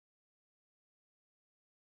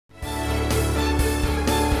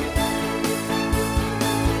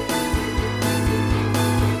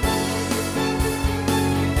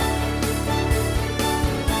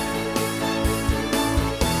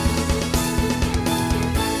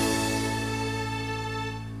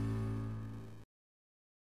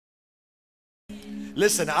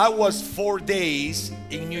Listen, I was 4 days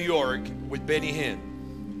in New York with Benny Hinn,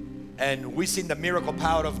 and we seen the miracle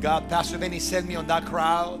power of God. Pastor Benny sent me on that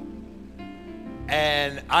crowd,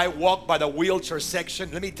 and I walked by the wheelchair section.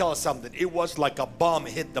 Let me tell you something. It was like a bomb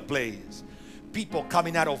hit the place. People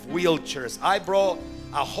coming out of wheelchairs. I brought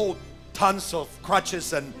a whole tons of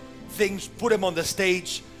crutches and things, put them on the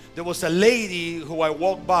stage. There was a lady who I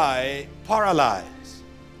walked by, paralyzed.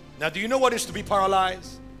 Now, do you know what it is to be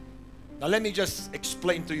paralyzed? Now, let me just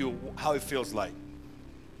explain to you how it feels like.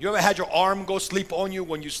 You ever had your arm go sleep on you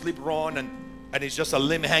when you sleep wrong and it's just a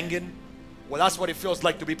limb hanging? Well, that's what it feels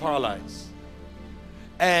like to be paralyzed.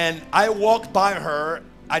 And I walked by her,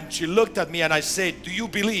 and she looked at me, and I said, "Do you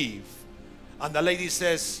believe?" And the lady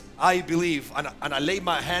says, "I believe." And I laid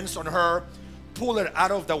my hands on her, pulled her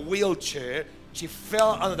out of the wheelchair. She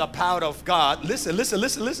fell under the power of God. Listen, listen,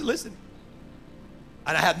 listen, listen, listen.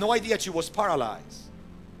 And I had no idea she was paralyzed.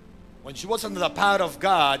 When she was under the power of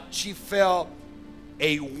God, she felt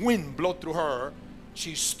a wind blow through her.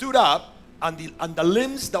 She stood up, and the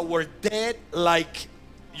limbs that were dead, like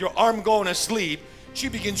your arm going to sleep, she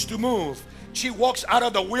begins to move. She walks out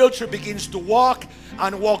of the wheelchair, begins to walk,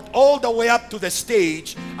 and walked all the way up to the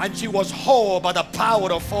stage, and she was whole by the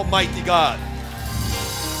power of Almighty God.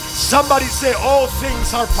 Somebody say, all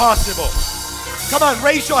things are possible. Come on,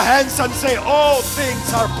 raise your hands and say, all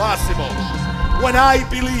things are possible when I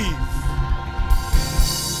believe.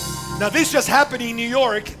 Now, this just happened in New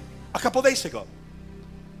York a couple days ago.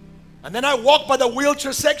 And then I walked by the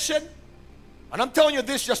wheelchair section, and I'm telling you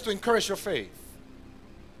this just to encourage your faith.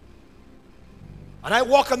 And I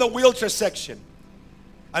walk on the wheelchair section,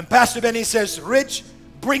 and Pastor Benny says, "Rich,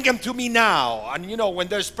 bring him to me now." And you know, when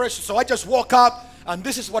there's pressure, so I just walk up, and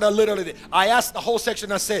this is what I literally did. I asked the whole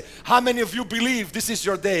section, I said, "How many of you believe this is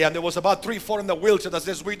your day?" And there was about 3, 4 in the wheelchair that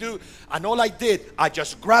says, "We do." And all I did, I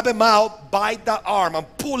just grab him out by the arm and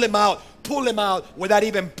pull him out without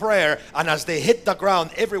even prayer. And as they hit the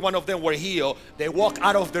ground, every one of them were healed. They walk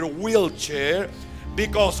out of their wheelchair,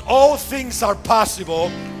 because all things are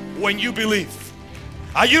possible when you believe.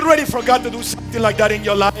 Are you ready for God to do something like that in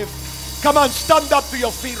your life? Come on, stand up to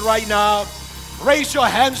your feet right now. Raise your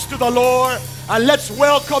hands to the Lord, and let's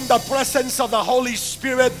welcome the presence of the Holy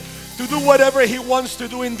Spirit to do whatever He wants to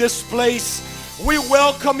do in this place. We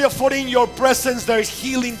welcome you, for in your presence there is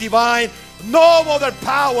healing divine. No other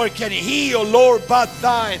power can heal, Lord, but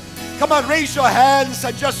thine. Come on, raise your hands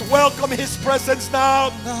and just welcome His presence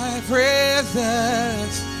now. Thy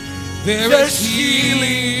presence, there's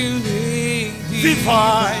healing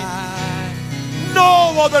divine.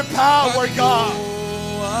 No other power, God,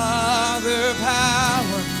 no other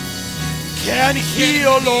power can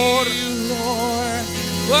heal, Lord.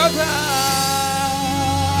 But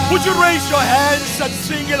thou, would you raise your hands and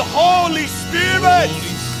sing it? Holy Spirit,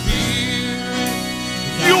 Holy Spirit,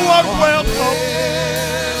 you are welcome.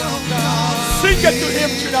 Sing it to Him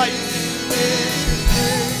tonight.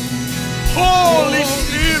 Holy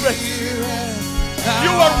Spirit,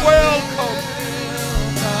 you are welcome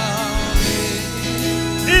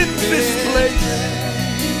in this place.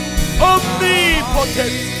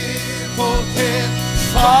 Omnipotent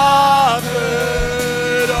Father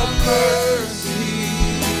of mercy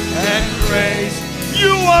and grace,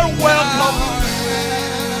 you are welcome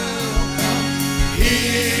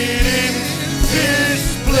in this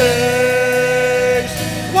place.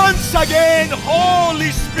 Once again,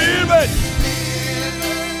 Holy Spirit,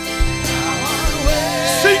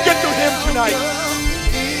 sing it to Him tonight.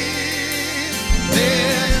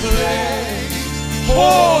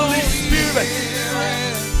 Holy Spirit,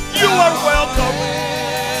 you are welcome.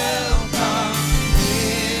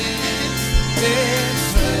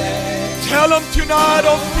 Tell Him tonight,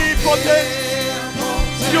 omnipotent,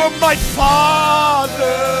 you're my Father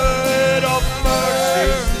of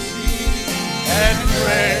mercy and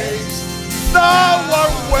grace. Thou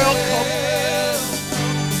art welcome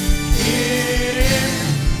in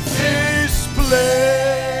this place.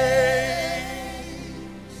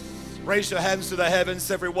 Raise your hands to the heavens,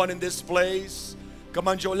 everyone in this place. Come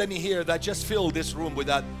on, Joe, let me hear that. Just fill this room with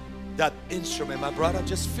that instrument, my brother.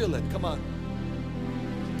 Just fill it. Come on.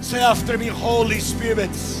 Say after me, Holy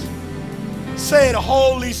Spirit. Say it,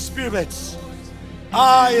 Holy Spirit.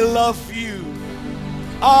 I love you.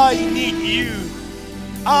 I need you.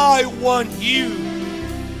 I want you.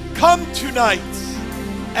 Come tonight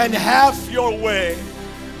and have your way.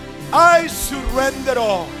 I surrender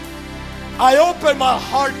all. I open my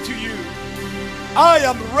heart to you. I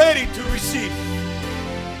am ready to receive.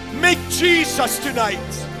 Make Jesus tonight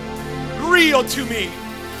real to me.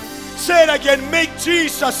 Say it again. Make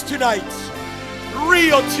Jesus tonight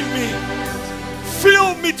real to me.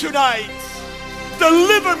 Fill me tonight.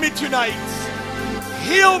 Deliver me tonight.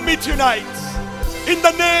 Heal me tonight. In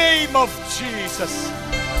the name of Jesus.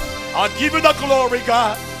 I'll give you the glory,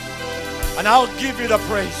 God. And I'll give you the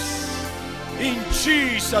praise. In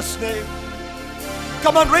Jesus' name.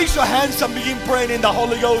 Come on, raise your hands and begin praying in the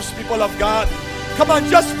Holy Ghost, people of God. Come on,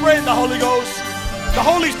 just pray in the Holy Ghost. The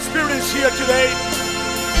Holy Spirit is here today.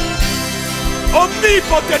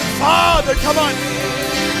 Omnipotent Father, come on.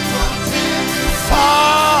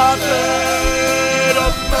 Father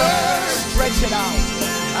of mercy. Stretch it out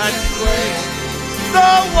and pray.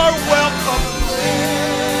 Thou art welcome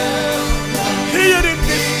here in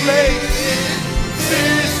this place.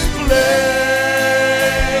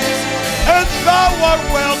 And thou art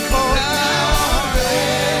welcome.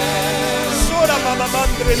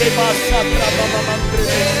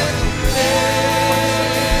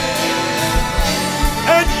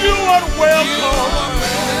 And you are welcome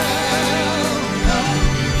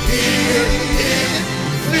here in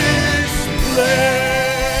this place.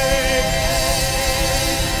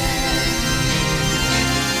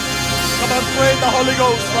 Come on, pray in the Holy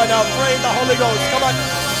Ghost right now. Pray in the Holy Ghost. Come on.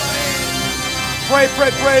 Pray,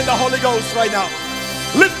 pray, pray in the Holy Ghost right now.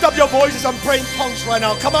 Lift up your voices and pray in tongues right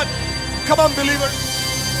now. Come on. Come on, believers.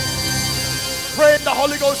 Pray in the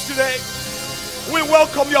Holy Ghost today. We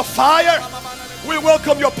welcome your fire. We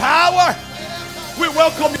welcome your power. We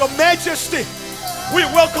welcome your majesty. We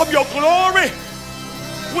welcome your glory.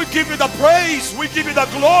 We give you the praise. We give you the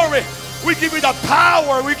glory. We give you the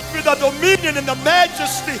power. We give you the dominion and the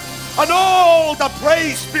majesty. And all the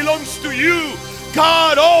praise belongs to you,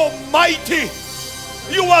 God Almighty.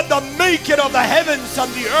 You are the maker of the heavens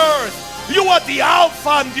and the earth. You are the Alpha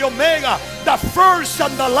and the Omega, the first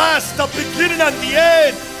and the last, the beginning and the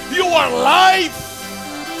end. You are life.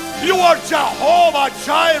 You are Jehovah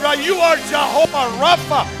Jireh. You are Jehovah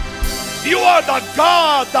Rapha. You are the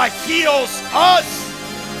God that heals us.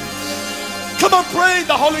 Come on, pray in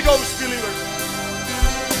the Holy Ghost, believers.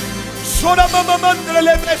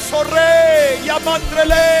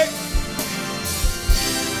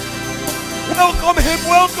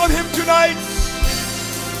 Welcome him tonight.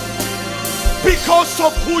 Because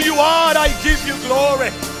of who you are, I give you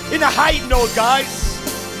glory. In a high note, guys.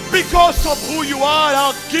 Because of who you are,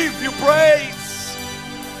 I'll give you praise.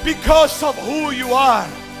 Because of who you are.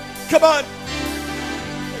 Come on.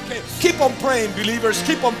 Okay. Keep on praying, believers.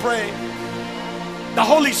 Keep on praying. The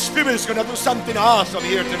Holy Spirit is going to do something awesome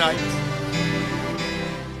here tonight.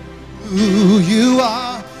 Who you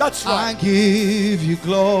are, that's right. I give you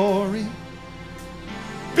glory.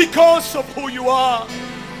 Because of who you are.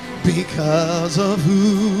 Because of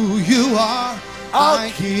who you are,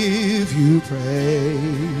 I give you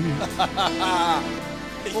praise.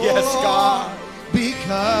 Yes, God.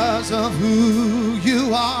 Because of who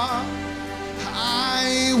you are,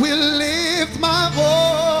 I will lift my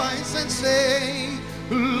voice and say,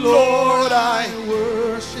 Lord, I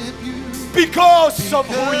worship you. Because of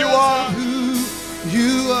who you are.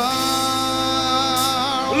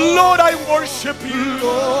 Lord, I worship you.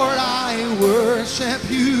 Lord, I worship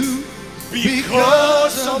you.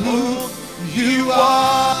 Because of who you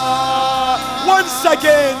are. Once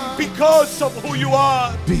again, because of who you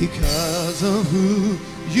are. Because of who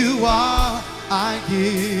you are, I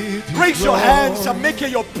give you raise your hands and make it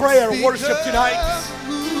your prayer worship tonight.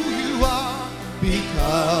 Who you are,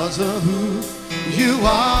 because of who you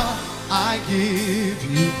are, I give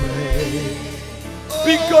you praise.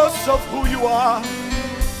 Because of who you are.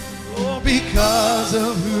 Because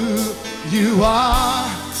of who you are,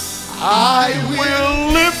 I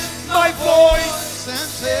will lift my voice and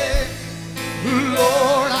say,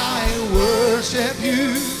 Lord, I worship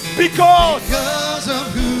you. Because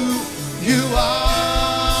of who you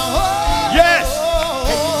are. Yes.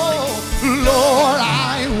 Lord,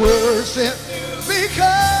 I worship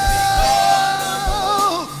because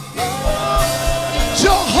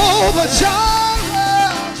Jehovah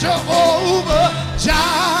Jireh, Jehovah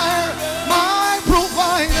Jireh, my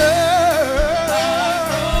provider.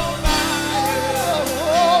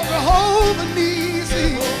 Jehovah Nissi,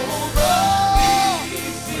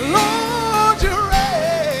 Lord, you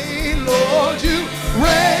reign, Lord, you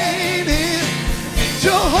reign in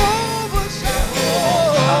Jehovah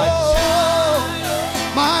Shalom,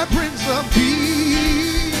 my Prince of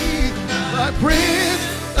Peace, my Prince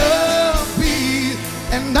of Peace,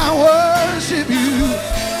 and I worship you.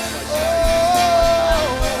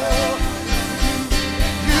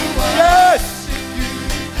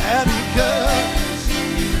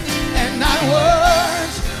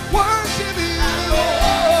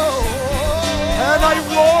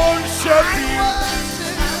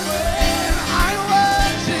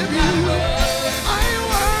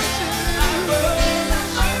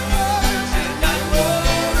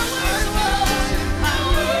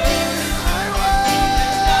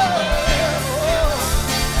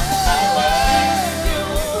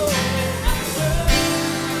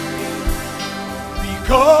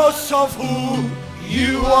 of who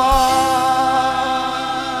you are.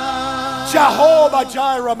 Jehovah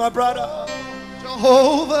Jireh, my brother.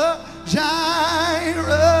 Jehovah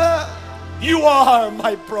Jireh. You are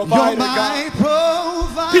my provider, You're my God.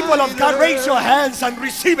 provider. People of God, raise your hands and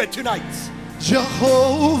receive it tonight.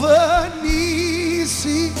 Jehovah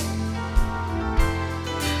Nissi.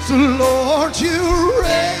 So Lord, you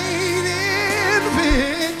reign in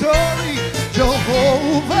victory.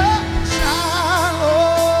 Jehovah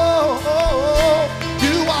Shalom.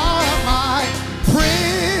 You are my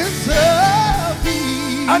Prince of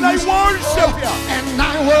Peace. And I worship you. And I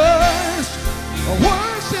worship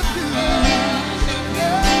you.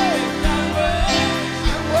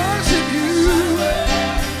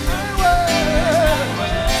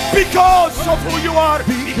 Because of who you are.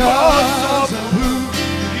 Because of who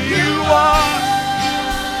you are.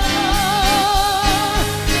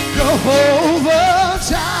 Jehovah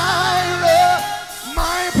Jireh,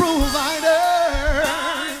 my provider.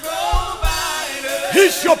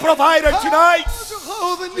 He's your provider tonight.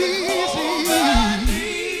 Jehovah Nissi.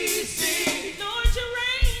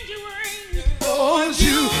 Lord,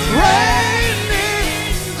 you reign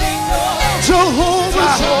in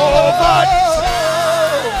Jehovah Shalom.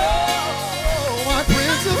 My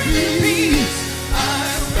Prince of Peace.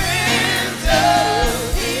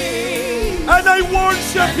 And I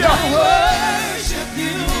worship you.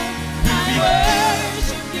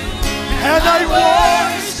 And I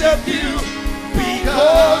worship you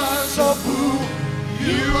because of who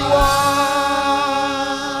you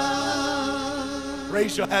are.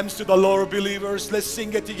 Raise your hands to the Lord, believers. Let's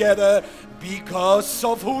sing it together. Because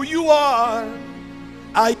of who you are,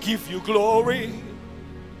 I give you glory.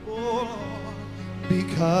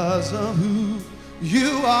 Because of who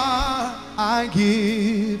you are, I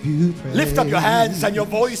give you praise. Lift up your hands and your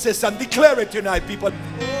voices and declare it tonight, people.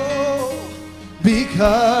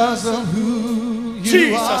 Because of who you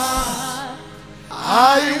Jesus, are,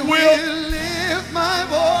 I will lift my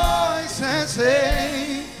voice and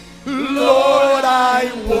say, Lord,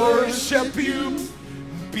 I worship you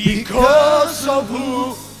because of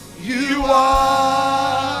who you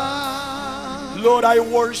are. Lord, I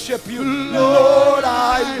worship you. Lord,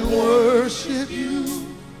 I worship you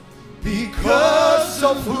because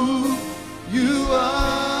of who you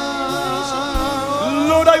are.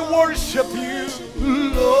 Lord, I worship you.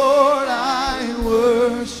 Lord, I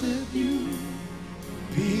worship you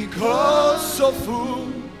because of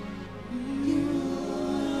who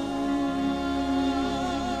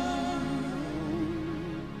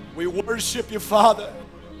we worship you, Father.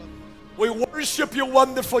 We worship you,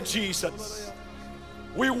 wonderful Jesus.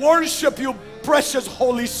 We worship you, precious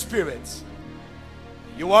Holy Spirit.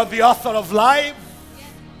 You are the author of life.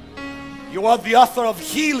 You are the author of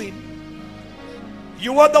healing.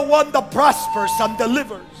 You are the one that prospers and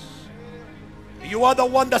delivers. You are the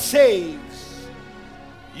one that saves.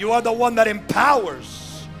 You are the one that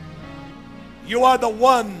empowers. You are the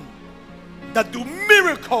one that do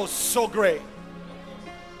miracles so great.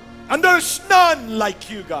 And there's none like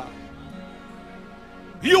you, God.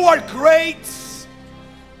 You are great,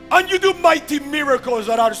 and you do mighty miracles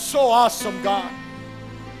that are so awesome, God.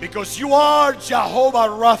 Because you are Jehovah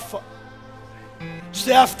Rapha.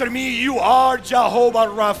 Say after me, you are Jehovah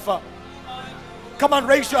Rapha. Come on,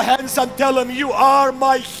 raise your hands and tell him, you are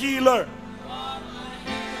my healer.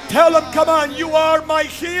 Tell him, come on, you are my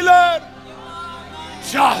healer.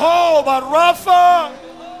 Jehovah Rapha,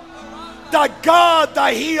 the God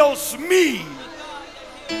that heals me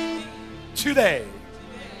today.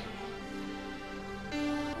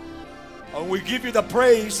 And we give you the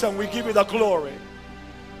praise and we give you the glory.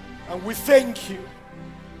 And we thank you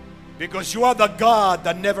because you are the God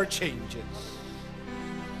that never changes.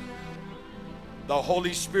 The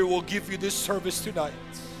Holy Spirit will give you this service tonight.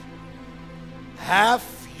 Have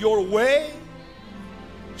your way.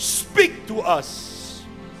 Speak to us.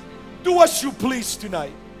 Do as you please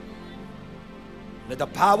tonight. Let the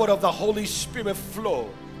power of the Holy Spirit flow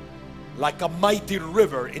like a mighty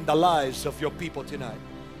river in the lives of your people tonight.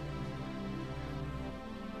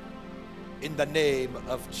 In the name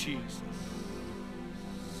of Jesus.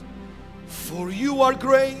 For you are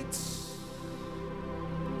great.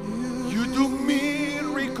 You do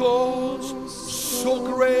miracles so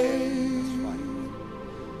great.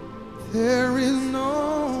 There is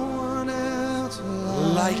no one else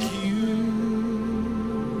Like you.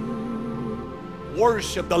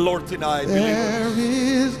 Worship the Lord tonight, There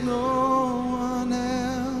believers. is no one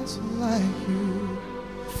else like you.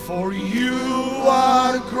 For you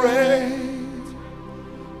are great.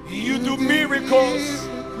 You do miracles.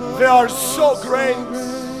 They are so great.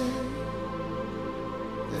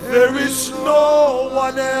 There is no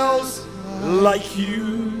one else like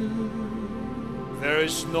you. There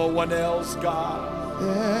is no one else, God.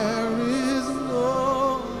 There is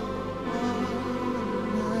no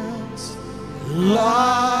one else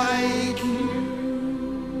Like you.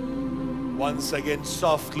 Once again,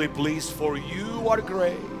 softly, please. For you are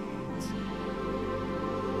great.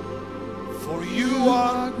 For you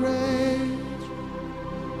are great.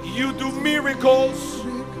 You do miracles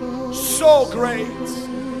so great.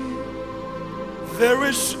 There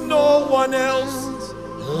is no one else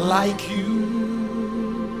like you.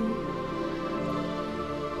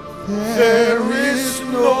 There is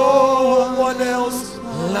no one else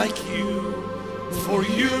like you. For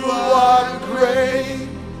you are great.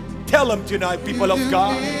 Tell them tonight, people of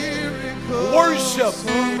God. Worship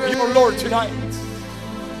your Lord tonight.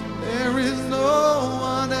 There is no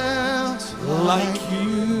one else Like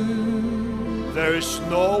you. There is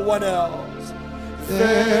no one else.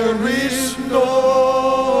 There is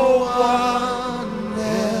no one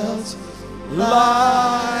else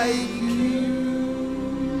like you.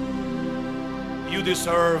 You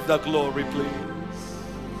deserve the glory, please.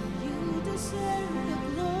 You deserve the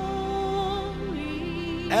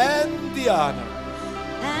glory And the honor.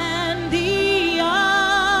 and the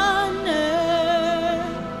honor.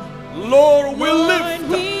 Lord, we Lord, lift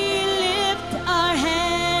we lift our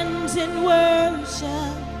hands in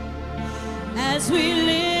worship as we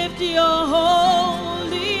lift your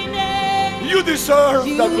holy name. You deserve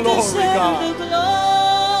You the glory, deserve God. the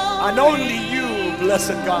glory And only you,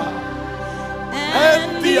 blessed God.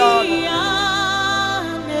 and the the honor.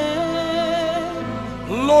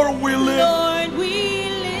 honor. Lord, we lift Lord, we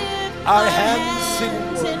lift our our hands in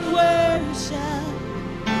hands in worship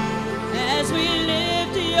as we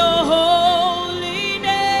lift your holy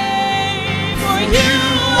name. For you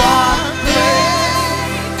are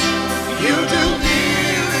great. You do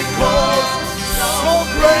miracles so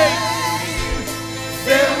great.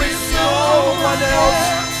 There is no one else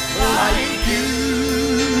like you.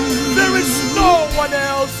 There is no one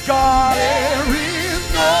else, God. There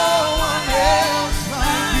is no one else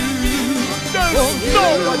like you. There's no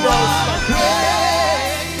one else like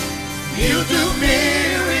Great. you. You do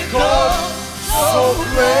miracles so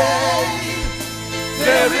great.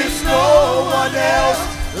 There is no one else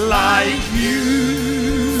like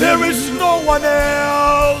you. There is no one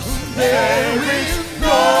else. There is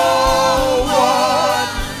no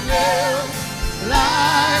one else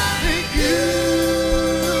Like you.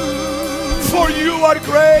 For you are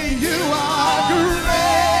great. You are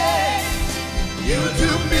great. You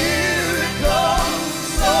do miracles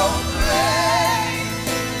so great.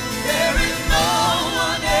 There is no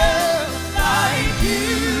one else like you.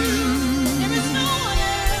 There is no one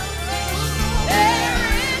else. There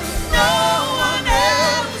is no one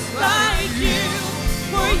else Like you,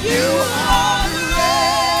 for you are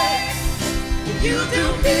great. You do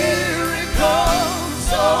miracles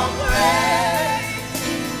so great.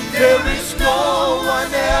 There is no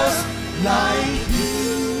one else like you.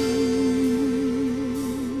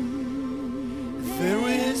 There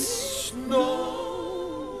is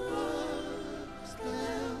no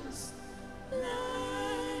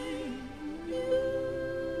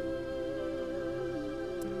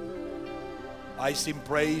I sing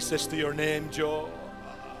praises to your name, Joe.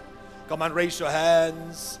 Come on, raise your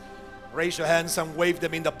hands. Raise your hands and wave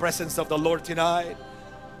them in the presence of the Lord tonight.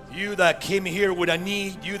 You that came here with a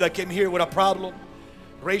need, you that came here with a problem,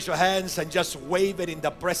 raise your hands and just wave it in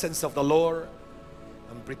the presence of the Lord.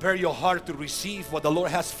 And prepare your heart to receive what the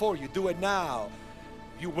Lord has for you. Do it now.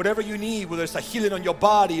 Whatever you need, whether it's a healing on your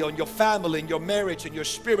body, on your family, in your marriage, in your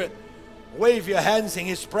spirit, wave your hands in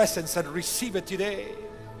His presence and receive it today.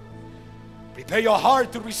 Prepare your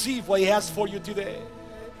heart to receive what He has for you today.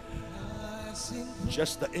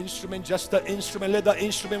 Just the instrument, let the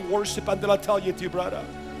instrument worship until I tell you to, brother.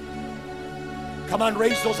 Come on,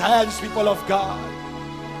 raise those hands, people of God.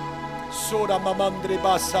 Sora mamandre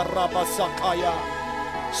basa raba sakaya.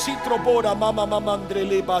 Citrobora mama mamandre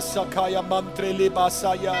leba sakaya mantre leba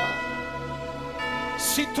saya.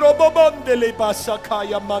 Citrobobonde leba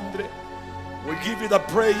sakaya mandre. We give you the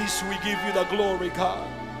praise, we give you the glory, God.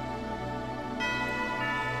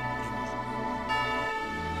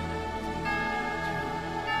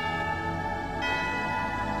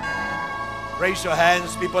 Raise your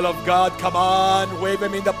hands, people of God. Come on, wave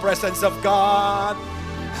them in the presence of God.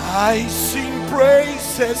 I sing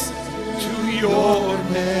praises to your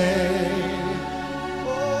name.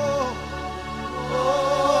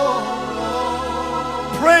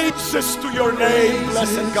 Praises to your name,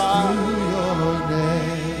 blessed God.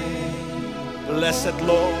 Blessed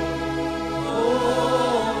Lord.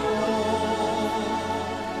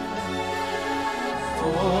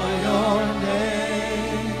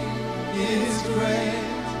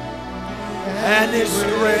 and is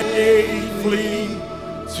greatly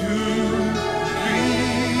to be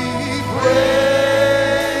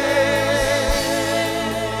praised.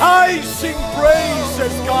 I sing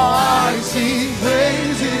praises, God. I sing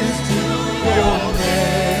praises to your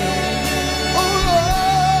name.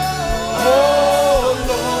 Oh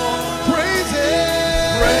Lord, praises,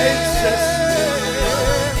 Praises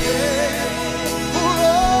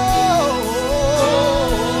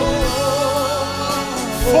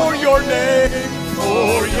for your name,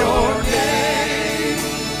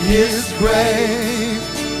 is great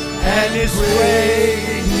and is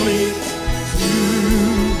greatly to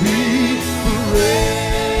be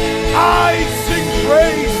praised. I sing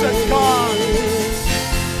praises, God.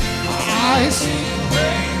 I sing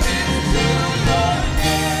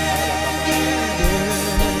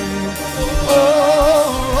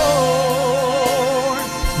Lord,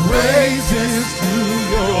 praises to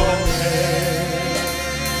your name.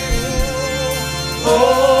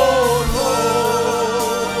 Oh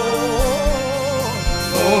Lord,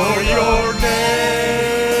 For your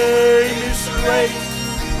name is great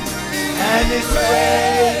and is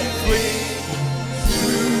greatly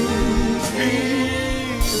to be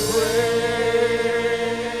praised.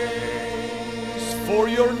 For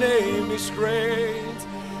your name is great.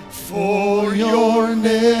 For your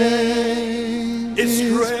name is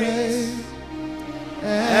great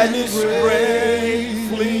and is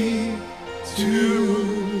greatly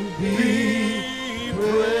to be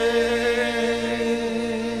praised.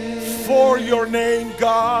 For your name,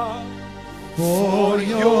 God, For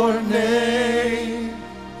your name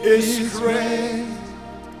is great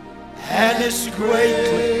and is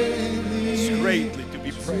greatly to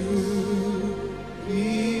be praised.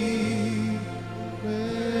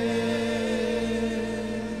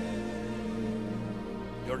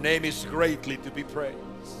 Your name is greatly to be praised.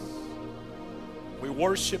 We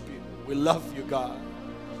worship you. We love you, God.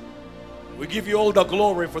 We give you all the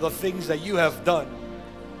glory for the things that you have done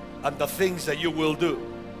and the things that you will do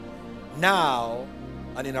now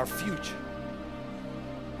and in our future.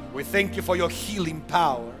 We thank you for your healing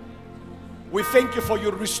power. We thank you for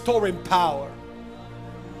your restoring power.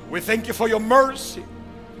 We thank you for your mercy.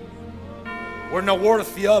 We're not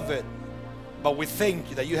worthy of it, but we thank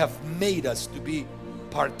you that you have made us to be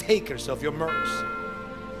partakers of your mercy.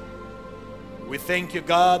 We thank you,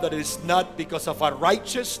 God, that it is not because of our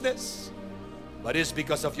righteousness, but it's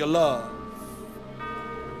because of your love.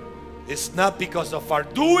 It's not because of our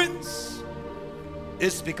doings,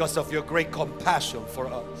 it's because of your great compassion for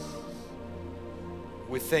us.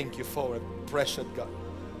 We thank you for it, precious God.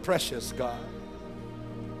 Precious God.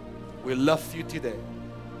 We love you today.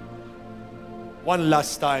 One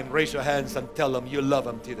last time, raise your hands and tell them you love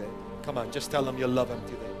them today. Come on, just tell them you love them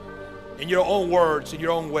today. In your own words, in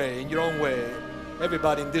your own way, in your own way.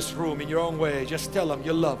 Everybody in this room, in your own way, just tell them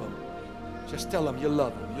you love them. Just tell them you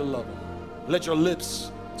love them, you love them. Let your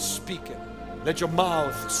lips speak it. Let your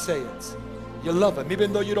mouth say it. You love them,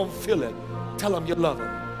 even though you don't feel it. Tell them you love them.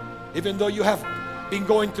 Even though you have been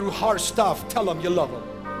going through hard stuff, tell them you love them.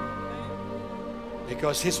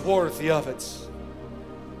 Because He's worthy of it.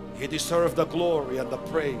 He deserves the glory and the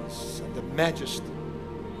praise and the majesty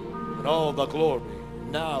and all the glory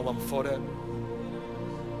now and forever.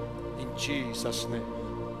 In Jesus' name.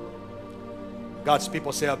 God's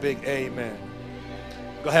people say a big amen.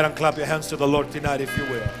 Go ahead and clap your hands to the Lord tonight if you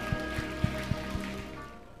will.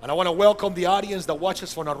 And I want to welcome the audience that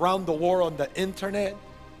watches from around the world on the internet.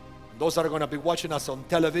 Those that are going to be watching us on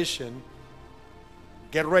television,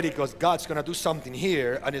 get ready because God's going to do something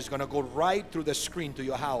here and it's going to go right through the screen to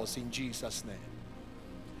your house in Jesus' name.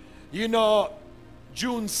 You know,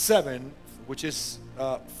 June 7th, which is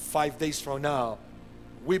 5 days from now,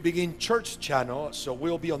 we begin church channel, so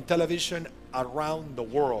we'll be on television around the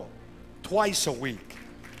world twice a week.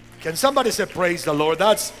 Can somebody say praise the Lord?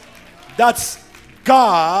 That's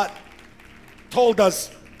God told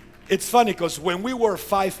us. It's funny because when we were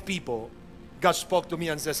 5 people, God spoke to me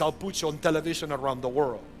and says, I'll put you on television around the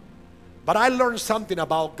world. But I learned something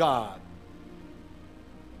about God.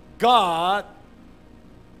 God,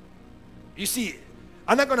 you see,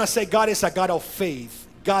 I'm not going to say God is a God of faith.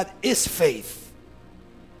 God is faith.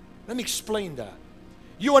 Let me explain that.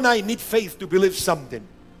 You and I need faith to believe something.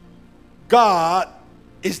 God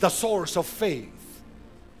is the source of faith.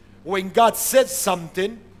 When God says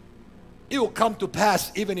something, it will come to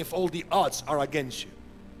pass even if all the odds are against you.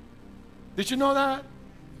 Did you know that?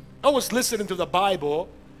 I was listening to the Bible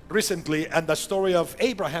recently and the story of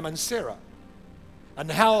Abraham and Sarah.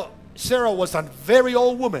 And how Sarah was a very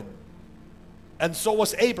old woman. And so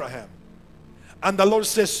was Abraham. And the Lord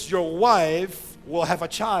says, your wife will have a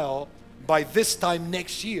child by this time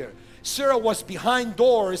next year. Sarah was behind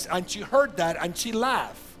doors and she heard that and she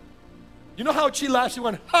laughed. You know how she laughed? She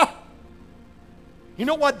went, ha! You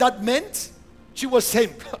know what that meant? She was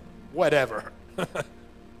saying, whatever.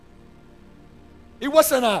 It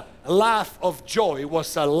wasn't a laugh of joy. It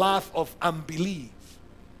was a laugh of unbelief.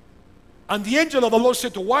 And the angel of the Lord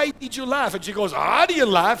said to her, why did you laugh? And she goes, I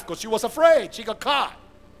didn't laugh because she was afraid. She got caught.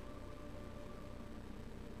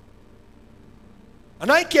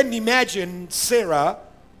 And I can imagine Sarah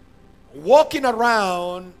walking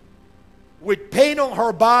around with pain on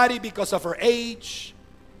her body because of her age.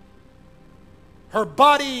 Her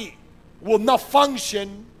body will not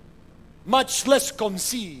function, much less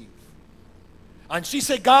conceive. And she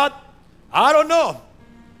said, God, I don't know.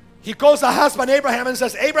 He calls her husband Abraham and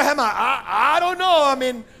says, Abraham, I don't know. I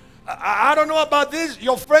mean, I don't know about this,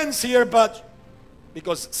 your friends here, but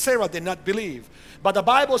because Sarah did not believe. But the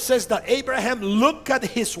Bible says that Abraham looked at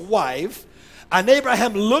his wife and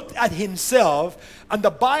Abraham looked at himself, and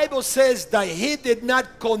the Bible says that he did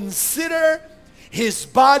not consider his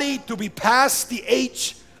body to be past the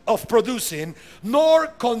age of producing, nor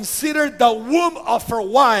consider the womb of her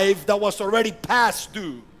wife that was already past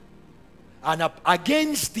due. And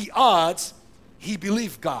against the odds, he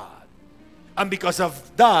believed God. And because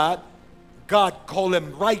of that, God called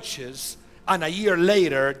him righteous, and a year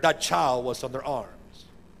later, that child was on their arms.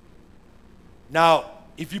 Now,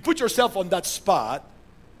 if you put yourself on that spot,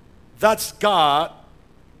 that's God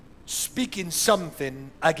speaking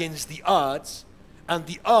something against the odds, and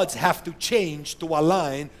the odds have to change to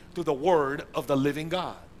align to the word of the living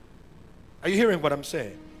God. Are you hearing what I'm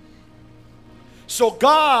saying? So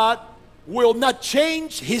God will not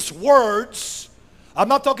change his words. I'm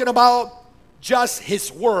not talking about just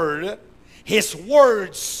his word, his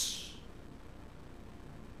words.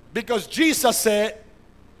 Because Jesus said,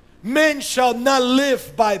 men shall not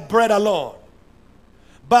live by bread alone,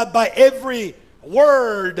 but by every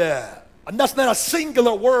word. And that's not a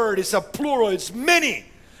singular word, it's a plural, it's many.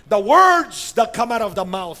 The words that come out of the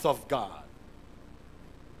mouth of God.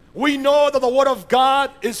 We know that the word of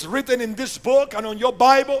God is written in this book and on your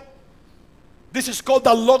Bible. This is called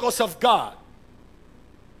the Logos of God.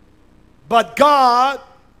 But God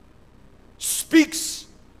speaks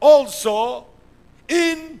also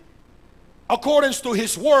in accordance to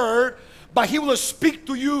his word, but he will speak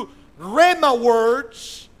to you rhema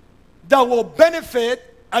words that will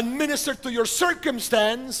benefit and minister to your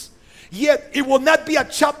circumstance, yet it will not be a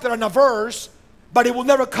chapter and a verse, but it will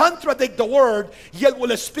never contradict the word, yet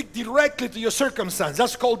will speak directly to your circumstance.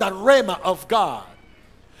 That's called the rhema of God.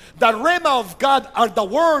 The rhema of God are the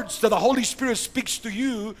words that the Holy Spirit speaks to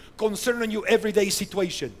you concerning your everyday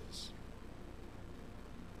situations.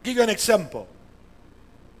 Give you an example.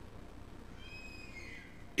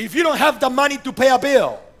 If you don't have the money to pay a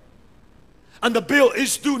bill, and the bill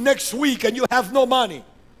is due next week and you have no money,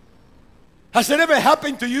 has it ever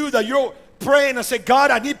happened to you that you're praying and say,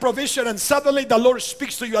 God, I need provision, and suddenly the Lord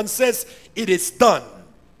speaks to you and says, it is done?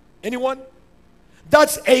 Anyone?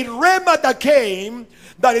 That's a rhema that came,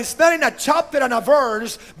 that is not in a chapter and a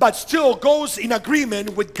verse, but still goes in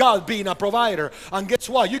agreement with God being a provider. And guess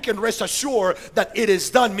what? You can rest assured that it is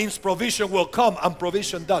done means provision will come, and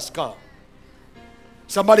provision does come.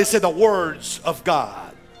 Somebody said the words of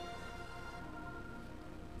God.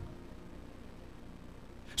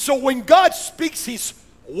 So when God speaks his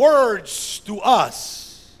words to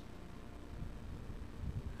us,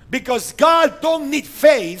 because God don't need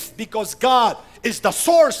faith, because God is the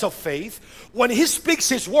source of faith, when he speaks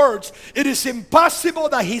his words, it is impossible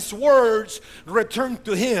that his words return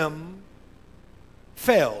to him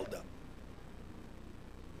failed.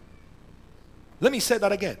 Let me say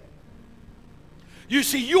that again. You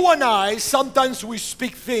see, you and I, sometimes we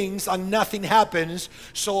speak things and nothing happens,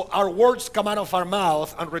 so our words come out of our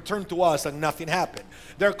mouth and return to us and nothing happened.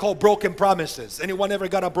 They're called broken promises. Anyone ever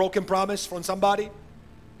got a broken promise from somebody?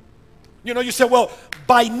 You know, you say, well,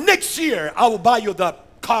 by next year, I will buy you the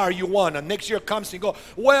car you want. And next year comes and you go,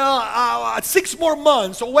 well, 6 more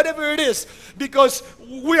months or whatever it is. Because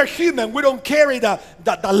we are human. We don't carry the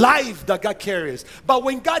life that God carries. But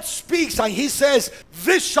when God speaks and he says,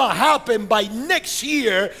 this shall happen by next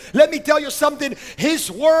year, let me tell you something.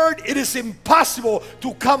 His word, it is impossible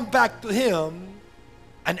to come back to him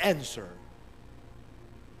and answer.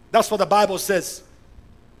 That's what the Bible says.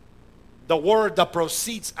 The word that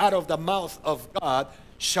proceeds out of the mouth of God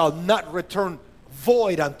shall not return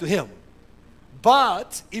void unto him,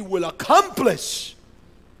 but it will accomplish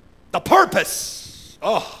the purpose.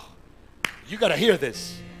 Oh, you got to hear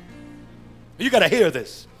this. You got to hear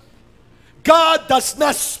this. God does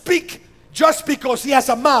not speak just because he has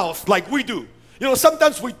a mouth like we do. You know,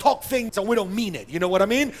 sometimes we talk things and we don't mean it. You know what I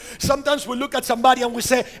mean? Sometimes we look at somebody and we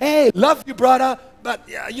say, hey, love you, brother. But,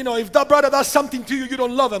 you know, if that brother does something to you, you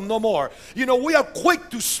don't love him no more. You know, we are quick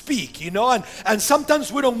to speak, you know, and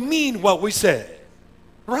sometimes we don't mean what we say.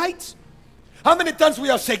 Right? How many times we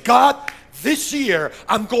have said, God, this year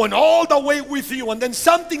I'm going all the way with you, and then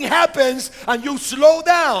something happens and you slow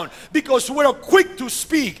down because we're quick to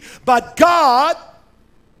speak. But God,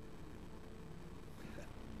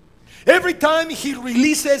 every time He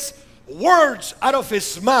releases words out of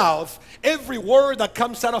His mouth, every word that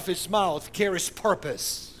comes out of His mouth carries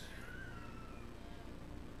purpose.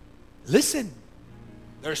 Listen,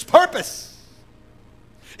 there's purpose.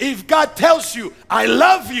 If God tells you, I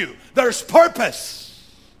love you, there's purpose.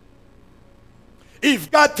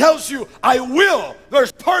 If God tells you, I will,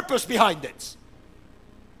 there's purpose behind it.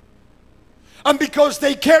 And because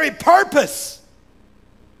they carry purpose,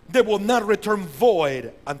 they will not return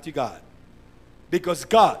void unto God. Because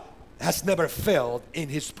God has never failed in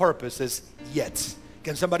His purposes yet.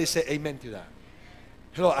 Can somebody say amen to that?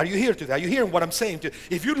 Hello, are you here today? Are you hearing what I'm saying to you?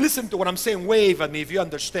 If you listen to what I'm saying, wave at me if you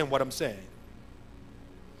understand what I'm saying.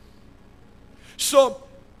 So,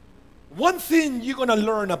 one thing you're going to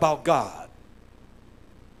learn about God,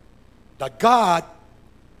 that God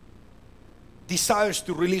desires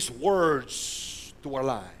to release words to our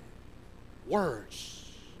life. Words.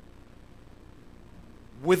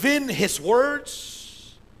 Within His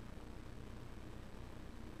words,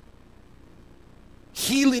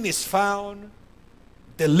 healing is found,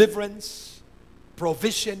 deliverance,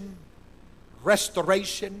 provision,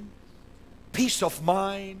 restoration, peace of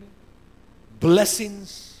mind,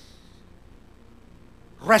 blessings,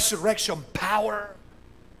 resurrection power.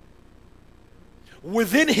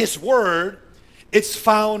 Within His word, it's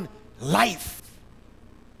found life.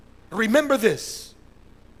 Remember this.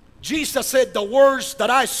 Jesus said, the words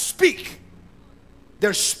that I speak,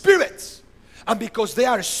 they're spirits. And because they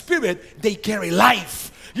are spirit, they carry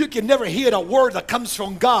life. You can never hear a word that comes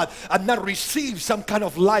from God and not receive some kind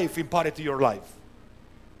of life imparted to your life.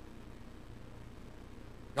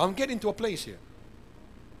 Now I'm getting to a place here.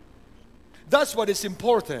 That's what is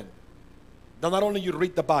important. That not only you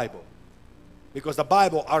read the Bible, because the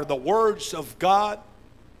Bible are the words of God,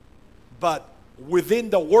 but within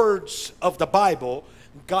the words of the Bible,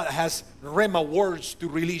 God has Rhema words to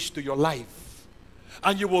release to your life.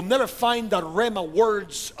 And you will never find the Rhema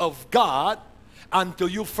words of God until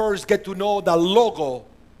you first get to know the logo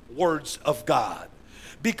words of God.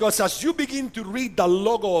 Because as you begin to read the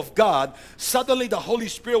logo of God, suddenly the Holy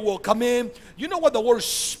Spirit will come in. You know what the word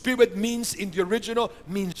spirit means in the original?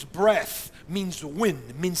 Means breath, means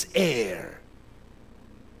wind, means air.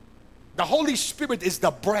 The Holy Spirit is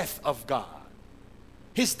the breath of God.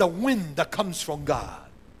 He's the wind that comes from God.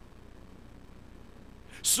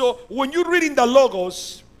 So when you're reading the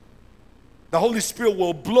logos, the Holy Spirit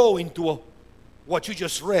will blow into what you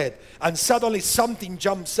just read, and suddenly something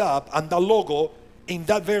jumps up, and the logo, in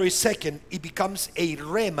that very second, it becomes a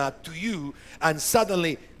rhema to you, and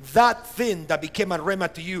suddenly that thing that became a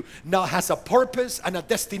rhema to you now has a purpose and a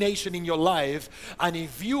destination in your life. And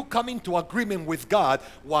if you come into agreement with God,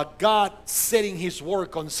 what God said in His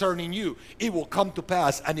word concerning you, it will come to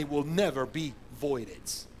pass and it will never be voided.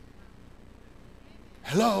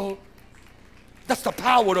 Hello? That's the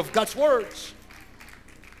power of God's words.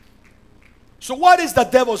 So what is the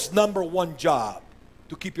devil's number one job?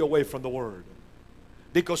 To keep you away from the word.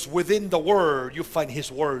 Because within the word you find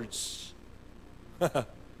his words.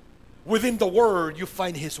 Within the word you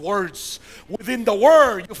find his words. Within the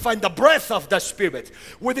word you find the breath of the Spirit.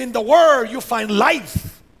 Within the word you find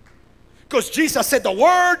life. Because Jesus said, the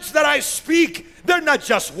words that I speak, they're not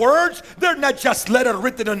just words. They're not just letter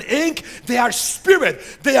written on ink. They are spirit.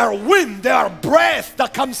 They are wind. They are breath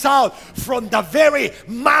that comes out from the very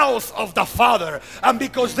mouth of the Father. And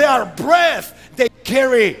because they are breath, they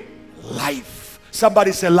carry life.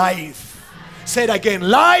 Somebody say life. Say it again,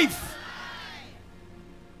 life.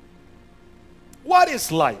 What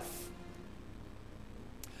is life?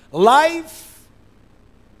 Life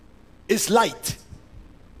is light.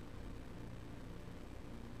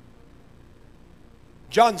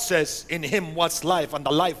 John says, in him was life, and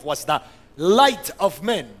the life was the light of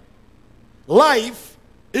men. Life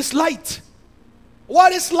is light.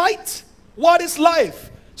 What is light? What is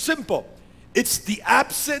life? Simple. It's the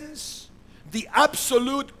absence, the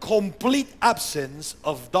absolute, complete absence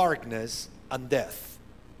of darkness and death.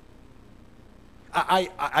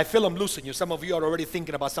 I feel I'm losing you. Some of you are already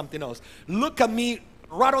thinking about something else. Look at me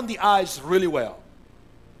right on the eyes really well.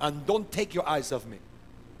 And don't take your eyes off me.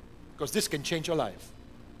 Because this can change your life.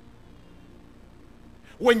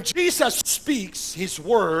 When Jesus speaks his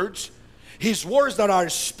words, His words that are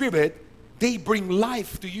spirit, they bring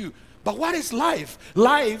life to you. But what is life?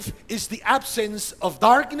 Life is the absence of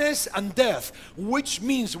darkness and death, which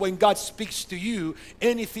means when God speaks to you,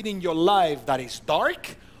 anything in your life that is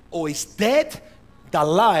dark or is dead, the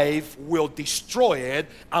life will destroy it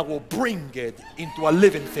and will bring it into a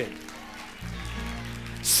living thing.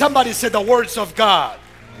 Somebody said the words of God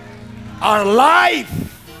are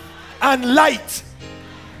life and light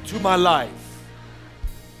to my life.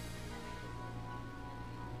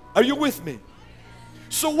 Are you with me?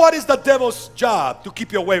 So what is the devil's job? To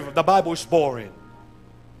keep you away from the Bible. Is boring.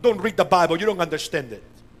 Don't read the Bible, you don't understand it.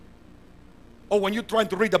 Or when you're trying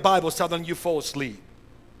to read the Bible, suddenly you fall asleep.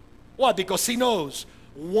 Why? Because he knows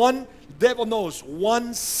devil knows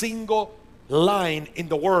one single line in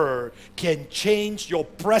the word can change your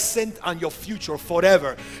present and your future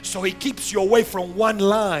forever. So he keeps you away from one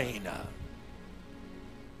line.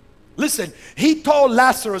 Listen, he told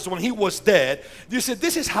Lazarus when he was dead, you said,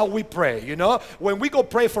 this is how we pray, you know. When we go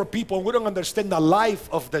pray for people and we don't understand the life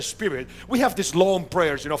of the Spirit, we have these long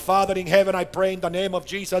prayers, you know. Father in heaven, I pray in the name of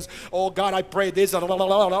Jesus. Oh God, I pray this,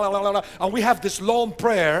 and we have this long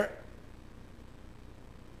prayer.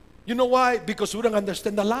 You know why? Because we don't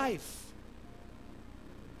understand the life.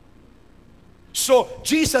 So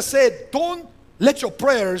Jesus said, don't let your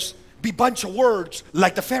prayers be a bunch of words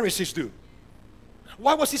like the Pharisees do.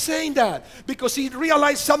 Why was he saying that? Because he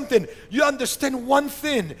realized something. You understand one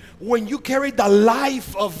thing. When you carry the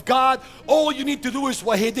life of God, all you need to do is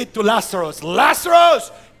what he did to Lazarus.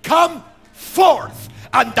 Lazarus, come forth.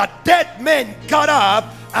 And the dead man got up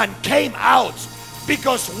and came out.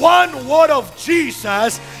 Because one word of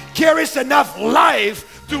Jesus carries enough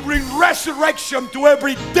life to bring resurrection to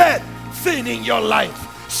every dead thing in your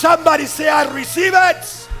life. Somebody say, I receive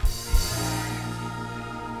it.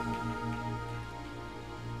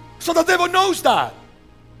 So the devil knows that.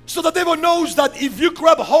 So the devil knows that if you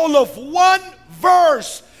grab hold of one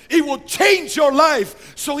verse, it will change your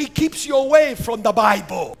life. So he keeps you away from the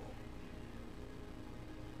Bible.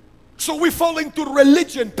 So we fall into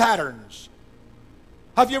religion patterns.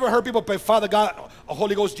 Have you ever heard people pray, Father God,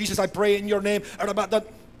 Holy Ghost, Jesus, I pray in your name? And about that,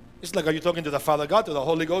 it's like, are you talking to the Father God, to the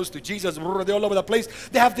Holy Ghost, to Jesus? They're all over the place.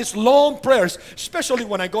 They have these long prayers, especially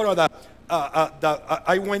when I go to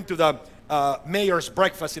I went to the mayor's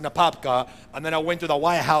breakfast in Apopka, and then I went to the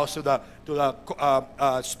White House to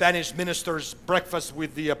the Spanish minister's breakfast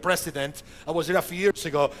with the president. I was there a few years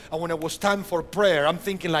ago, and when it was time for prayer, I'm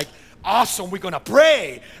thinking like, awesome, we're gonna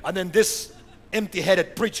pray. And then this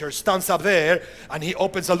empty-headed preacher stands up there, and he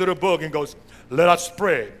opens a little book and goes, let us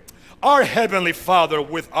pray. Our Heavenly Father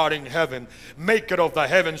which art in heaven, maker of the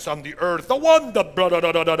heavens and the earth, the one that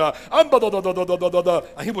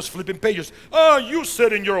and he was flipping pages. You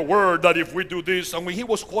said in your word that if we do this, and when he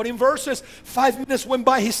was quoting verses, 5 minutes went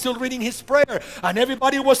by, he's still reading his prayer, and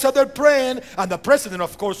everybody was out there praying, and the president,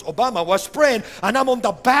 of course, Obama, was praying, and I'm on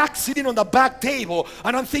the back, sitting on the back table,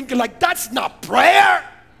 and I'm thinking like, that's not prayer.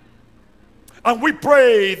 And we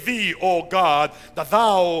pray thee, O God, that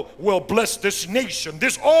thou will bless this nation,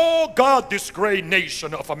 this, oh God, this great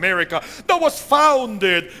nation of America that was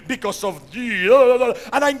founded because of thee.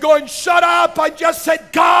 And I'm going, shut up. I just said,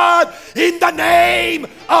 God, in the name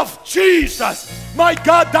of Jesus. My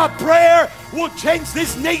God, that prayer will change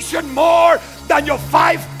this nation more than your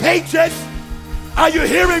 5 pages. Are you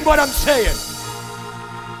hearing what I'm saying?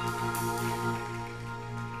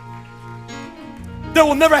 They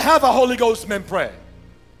will never have a Holy Ghost man pray.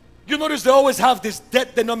 You notice they always have this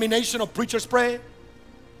dead denomination of preachers pray.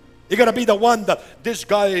 You gotta be the one that this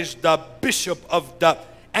guy is the bishop of the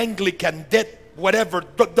Anglican dead whatever.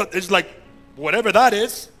 It's like whatever that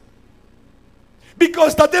is.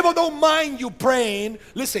 Because the devil don't mind you praying.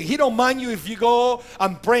 Listen, he don't mind you if you go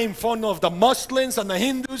and pray in front of the Muslims and the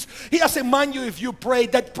Hindus. He doesn't mind you if you pray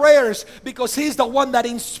dead prayers, because he's the one that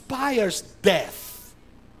inspires death.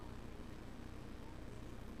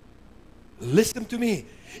 Listen to me.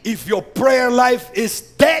 If your prayer life is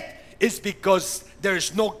dead, it's because there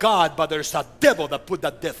is no God, but there's a devil that put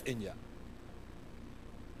that death in you.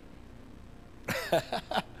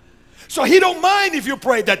 So he don't mind if you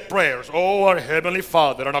pray that prayers. Oh, our Heavenly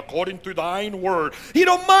Father, and according to thine word. He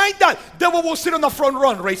don't mind that. Devil will sit on the front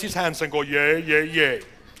row, raise his hands and go, yeah, yeah, yeah.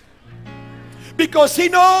 Because he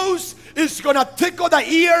knows it's going to tickle the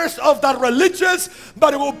ears of the religious,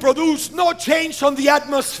 but it will produce no change on the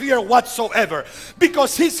atmosphere whatsoever.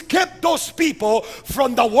 Because he's kept those people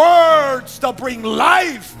from the words that bring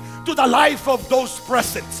life to the life of those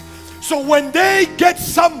present. So when they get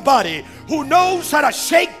somebody who knows how to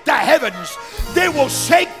shake the heavens, they will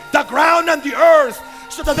shake the ground and the earth.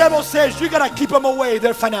 So the devil says, you got to keep them away.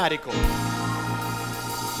 They're fanatical.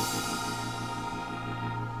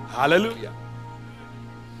 Hallelujah.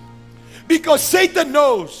 Because Satan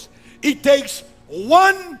knows it takes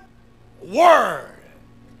one word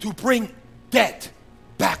to bring death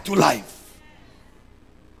back to life.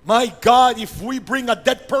 My God, if we bring a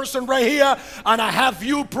dead person right here and I have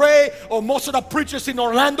you pray, or most of the preachers in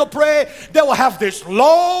Orlando pray, they will have this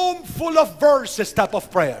long, full of verses type of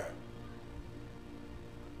prayer.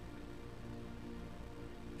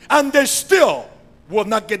 And they still will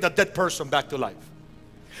not get the dead person back to life.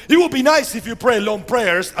 It will be nice if you pray long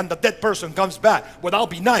prayers and the dead person comes back. Well, that'll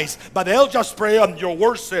be nice. But they'll just pray and your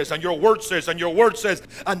word says, and your word says, and your word says,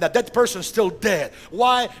 and the dead person's still dead.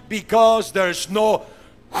 Why? Because there's no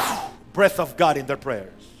breath of God in their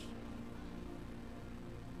prayers.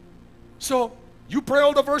 So, you pray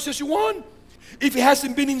all the verses you want. If it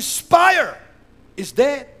hasn't been inspired, it's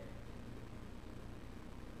dead.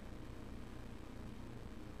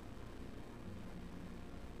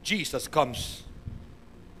 Jesus comes.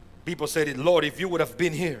 People said, Lord, if you would have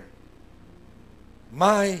been here,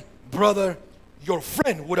 my brother, your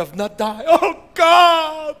friend would have not died. Oh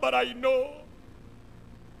God, but I know.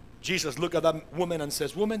 Jesus looked at that woman and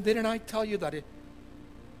says, woman, didn't I tell you that it...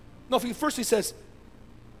 No, first he says,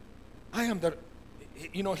 I am the...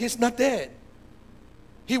 he's not dead.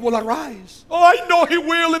 He will arise. Oh, I know he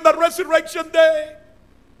will in the resurrection day.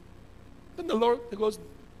 Then the Lord goes,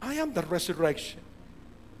 I am the resurrection.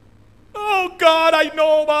 Oh God, I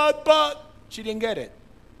know, but she didn't get it.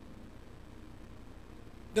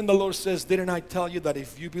 Then the Lord says, didn't I tell you that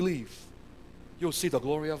if you believe, you'll see the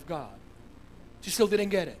glory of God? She still didn't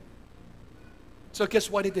get it. So guess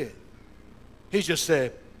what he did? He just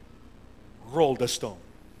said, roll the stone.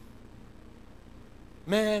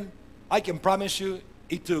 Man, I can promise you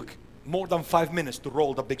it took more than 5 minutes to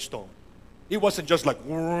roll the big stone. It wasn't just like,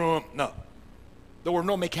 no. There were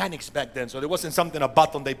no mechanics back then, so there wasn't something, a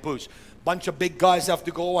button they push. Bunch of big guys have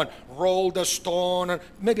to go and roll the stone,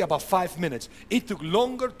 maybe about 5 minutes. It took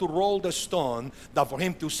longer to roll the stone than for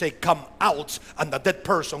him to say, come out, and the dead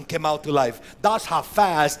person came out to life. That's how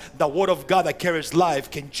fast the Word of God that carries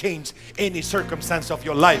life can change any circumstance of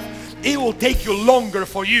your life. It will take you longer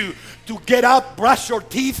for you to get up, brush your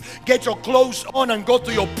teeth, get your clothes on, and go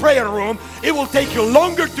to your prayer room. It will take you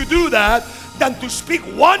longer to do that than to speak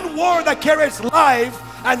one word that carries life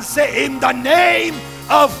and say, in the name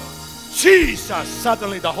of Jesus.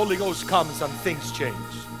 Suddenly the Holy Ghost comes and things change.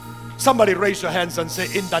 Somebody raise your hands and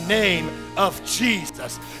say, in the name of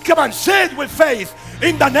Jesus. Come on, say it with faith.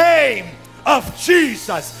 In the name of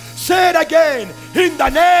Jesus. Say it again. In the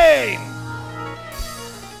name.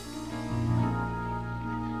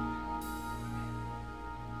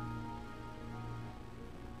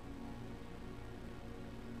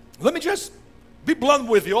 Let me just be blunt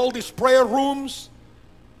with you. All these prayer rooms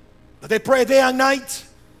that they pray day and night,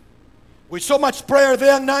 with so much prayer day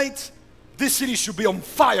and night, this city should be on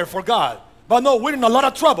fire for God. But no, we're in a lot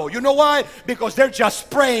of trouble. You know why? Because they're just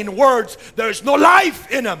praying words. There's no life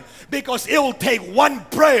in them. Because it will take one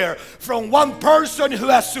prayer from one person who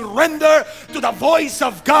has surrendered to the voice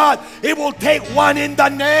of God. It will take one in the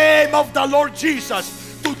name of the Lord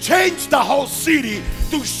Jesus to change the whole city,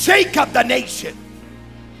 to shake up the nation.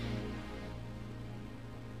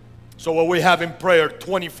 So what we have in prayer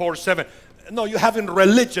 24/7. No, you have in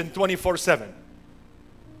religion 24/7.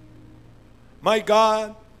 My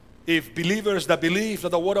God, if believers that believe that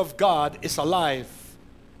the Word of God is alive,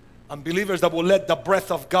 and believers that will let the breath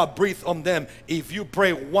of God breathe on them, if you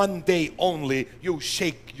pray one day only, you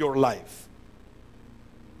shake your life.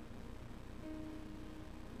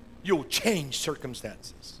 You'll change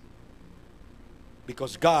circumstances.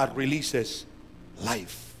 Because God releases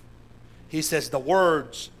life. He says, the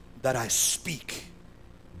words that I speak,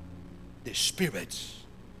 the spirits,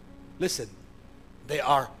 listen, they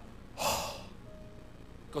are,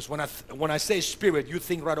 because when I say spirit, you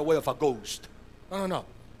think right away of a ghost. No.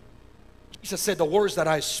 Jesus said, the words that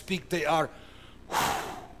I speak, they are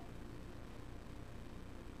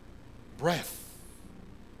breath.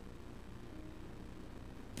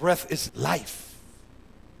 Breath is life.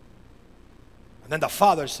 And then the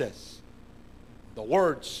Father says, the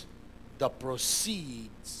words that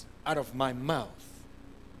proceeds out of my mouth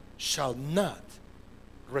shall not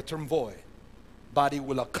return void, but it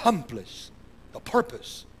will accomplish the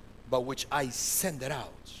purpose by which I send it out.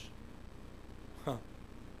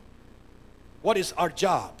 What is our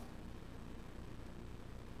job?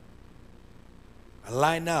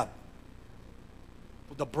 Line up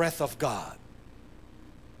with the breath of God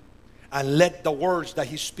and let the words that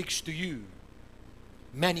He speaks to you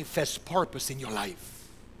manifest purpose in your life.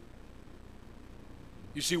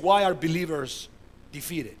 You see, why are believers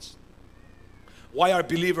defeated? Why are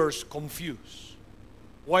believers confused?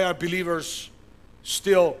 Why are believers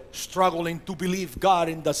still struggling to believe God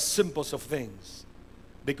in the simplest of things?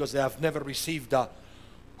 Because they have never received the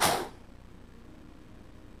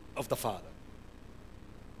of the Father.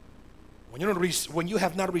 When you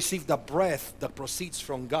have not received the breath that proceeds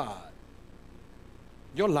from God,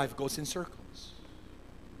 your life goes in circles.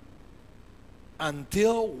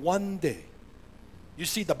 Until one day, you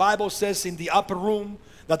see, the Bible says in the upper room,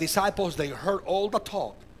 the disciples, they heard all the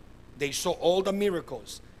talk. They saw all the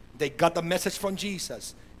miracles. They got the message from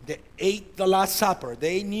Jesus. They ate the Last Supper.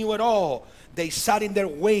 They knew it all. They sat in there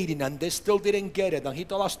waiting, and they still didn't get it. And he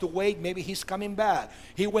told us to wait. Maybe he's coming back.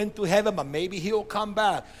 He went to heaven, but maybe he'll come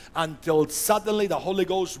back. Until suddenly the Holy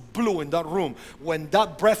Ghost blew in that room. When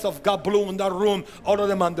that breath of God blew in that room, all of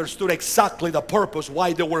them understood exactly the purpose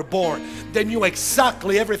why they were born. They knew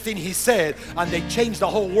exactly everything he said, and they changed the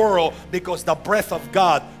whole world because the breath of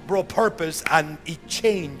God brought purpose, and it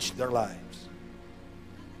changed their lives.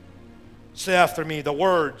 Say after me, the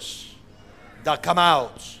words that come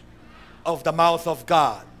out of the mouth of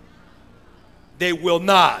God, they will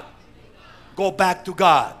not go back to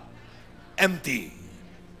God empty.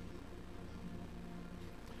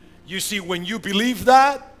 You see, when you believe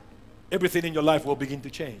that, everything in your life will begin to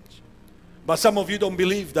change. But some of you don't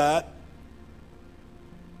believe that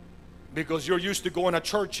because you're used to going to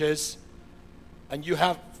churches and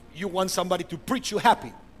you want somebody to preach you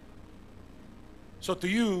happy. So to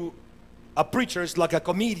you, a preacher is like a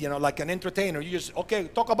comedian or like an entertainer. You just, okay,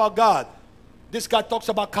 talk about God. This guy talks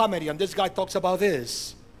about comedy and this guy talks about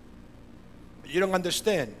this. You don't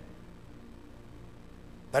understand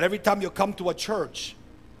that every time you come to a church,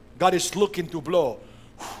 God is looking to blow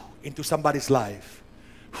into somebody's life.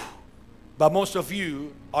 But most of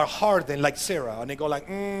you are hardened like Sarah, and they go like,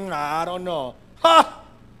 I don't know. Ha!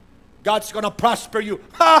 God's going to prosper you.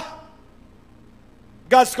 Ha!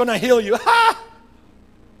 God's going to heal you. Ha!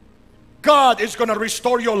 God is going to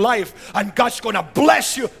restore your life, and God's going to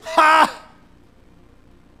bless you. Ha!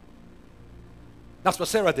 That's what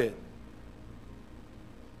Sarah did.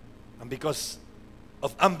 And because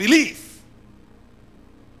of unbelief,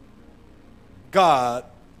 God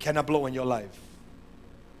cannot blow in your life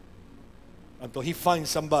until he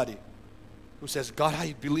finds somebody who says, God,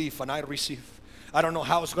 I believe and I receive. I don't know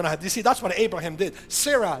how it's going to happen. You see, that's what Abraham did.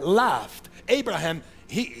 Sarah laughed. Abraham,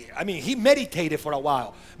 he meditated for a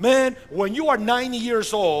while. Man, when you are 90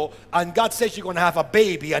 years old and God says you're going to have a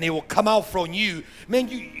baby and it will come out from you,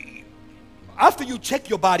 man, after you check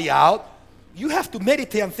your body out, you have to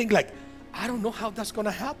meditate and think like, I don't know how that's going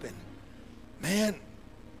to happen. Man,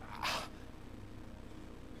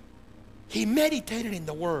 he meditated in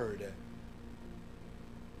the Word.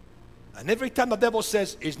 And every time the devil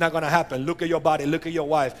says, it's not going to happen, look at your body, look at your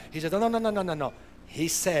wife. He said, no. He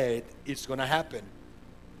said, it's going to happen.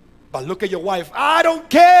 But look at your wife. I don't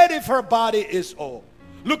care if her body is old.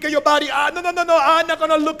 Look at your body. No, I'm not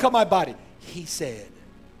going to look at my body. He said.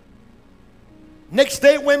 Next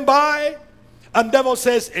day went by, and devil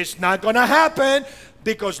says, it's not going to happen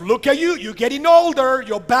because look at you. You're getting older.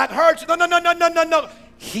 Your back hurts. No.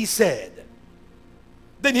 He said.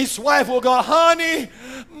 Then his wife will go, honey,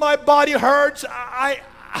 my body hurts. I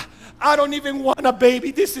don't even want a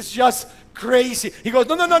baby. This is just crazy. He goes,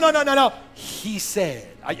 no. He said.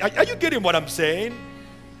 Are you getting what I'm saying?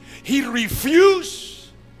 He refused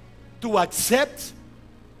to accept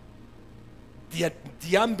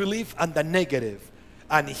the unbelief and the negative.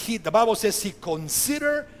 And the Bible says he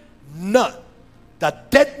considered not the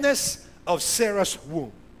deadness of Sarah's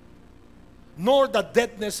womb, nor the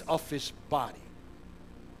deadness of his body.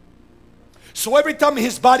 So every time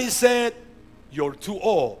his body said, you're too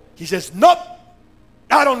old, he says, nope,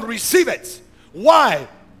 I don't receive it. Why?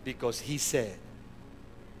 Because he said.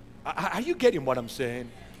 Are you getting what I'm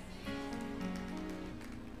saying?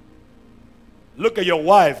 Look at your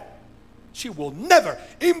wife. She will never,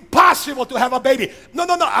 impossible to have a baby. No,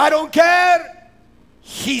 I don't care.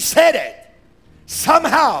 He said it.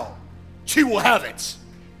 Somehow, she will have it.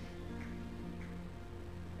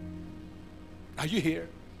 Are you here?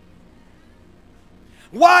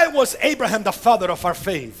 Why was Abraham the father of our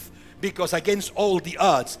faith? Because against all the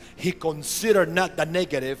odds, he considered not the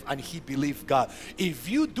negative and he believed God. If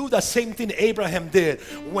you do the same thing Abraham did,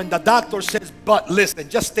 when the doctor says, but listen,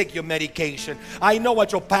 just take your medication. I know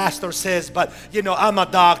what your pastor says, but you know, I'm a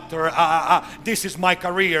doctor. This is my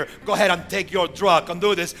career. Go ahead and take your drug and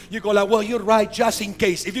do this. You go like, well, you're right, just in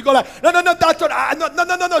case. If you go like, no, doctor,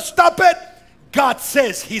 no, stop it. God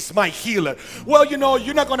says He's my healer. Well, you know,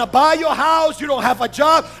 you're not going to buy your house. You don't have a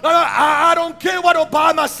job. No, no, I don't care what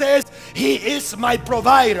Obama says. He is my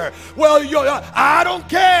provider. Well, I don't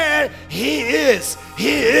care. He is.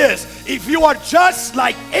 He is. If you are just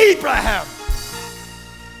like Abraham,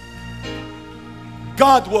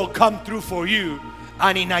 God will come through for you,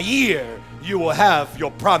 and in a year you will have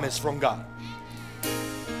your promise from God.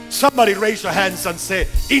 Somebody raise your hands and say,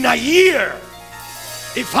 in a year,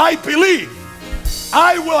 if I believe,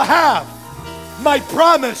 I will have my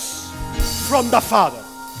promise from the Father.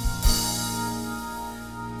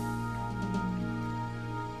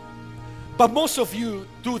 But most of you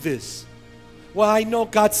do this. Well, I know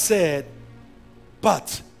God said,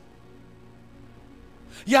 but.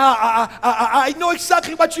 Yeah, I know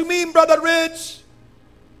exactly what you mean, Brother Rich.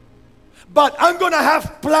 But I'm going to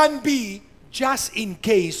have plan B just in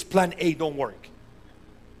case plan A don't work.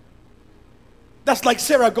 That's like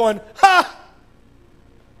Sarah going, ha!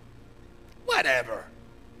 Whatever.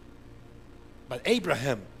 But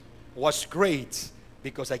Abraham was great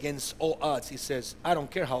because against all odds, he says, I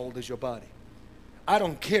don't care how old is your body. I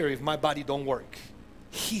don't care if my body don't work.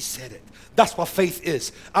 He said it. That's what faith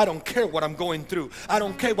is. I don't care what I'm going through. I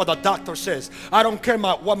don't care what the doctor says. I don't care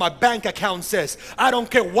what my bank account says. I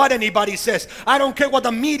don't care what anybody says. I don't care what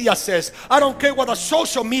the media says. I don't care what the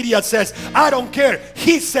social media says. I don't care.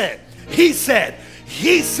 He said. He said.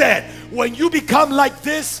 He said. When you become like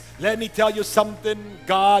this, let me tell you something.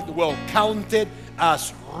 God will count it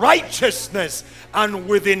as righteousness, and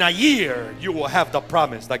within a year you will have the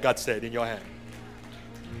promise that God said in your hand.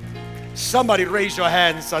 Somebody raise your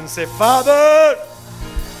hands and say, Father,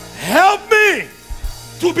 help me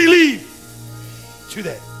to believe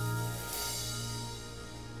today.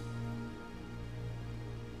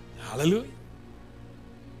 Hallelujah.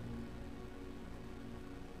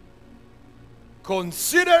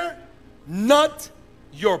 Consider not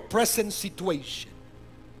your present situation.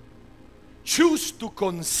 Choose to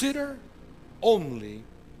consider only,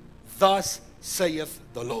 thus saith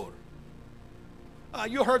the Lord.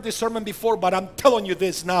 You heard this sermon before, but I'm telling you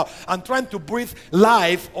this now. I'm trying to breathe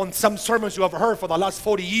life on some sermons you have heard for the last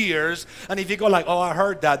 40 years. And if you go like, oh, I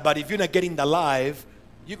heard that, but if you're not getting the life,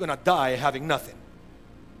 you're going to die having nothing.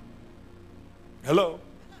 Hello?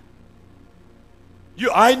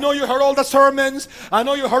 I know you heard all the sermons. I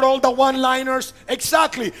know you heard all the one-liners.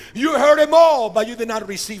 Exactly. You heard them all, but you did not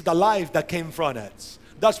receive the life that came from it.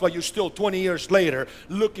 That's why you're still 20 years later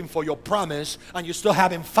looking for your promise, and you still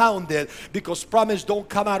haven't found it, because promise don't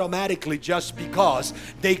come automatically just because.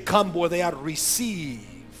 They come where they are received.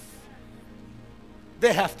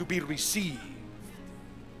 They have to be received.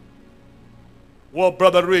 Well,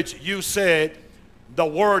 Brother Rich, you said the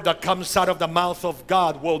word that comes out of the mouth of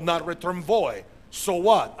God will not return void. So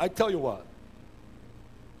what? I tell you what.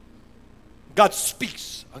 God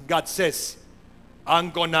speaks and God says,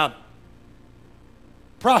 I'm gonna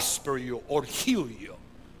prosper you or heal you.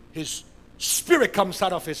 His spirit comes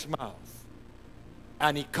out of his mouth,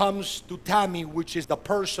 and he comes to Tammy, which is the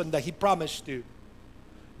person that he promised to.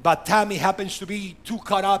 But Tammy happens to be too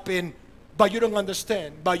caught up in, but you don't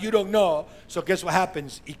understand, but you don't know. So guess what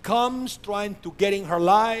happens? He comes trying to get in her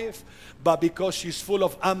life, but because she's full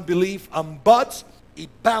of unbelief and buts, he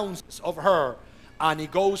bounces off her, and he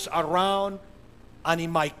goes around, and he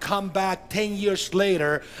might come back 10 years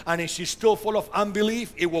later, and if she's still full of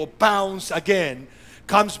unbelief, it will bounce again.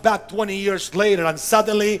 Comes back 20 years later, and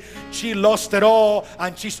suddenly she lost it all,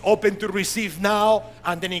 and she's open to receive now,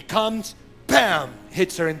 and then he comes, bam,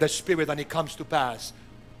 hits her in the spirit, and it comes to pass.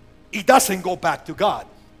 It doesn't go back to God.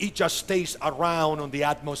 It just stays around on the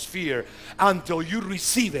atmosphere until you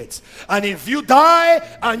receive it. And if you die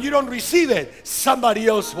and you don't receive it, somebody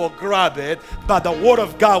else will grab it, but the word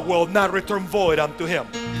of God will not return void unto him.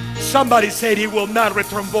 Somebody said he will not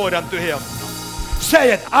return void unto him.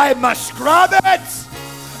 Say it. I must grab it.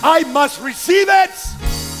 I must receive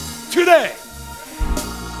it today.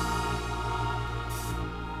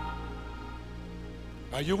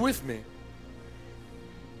 Are you with me?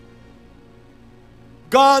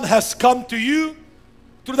 God has come to you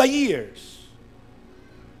through the years,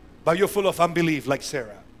 but you're full of unbelief like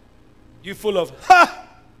Sarah. You're full of, ha!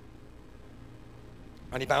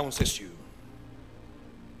 And he bounces you.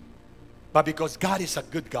 But because God is a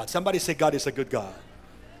good God. Somebody say God is a good God.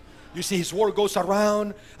 You see, his word goes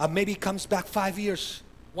around and maybe comes back 5 years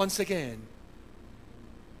once again.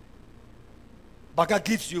 But God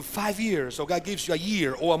gives you 5 years, or God gives you a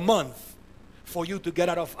year or a month for you to get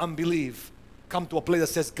out of unbelief. Come to a place that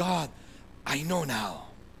says, God, I know now.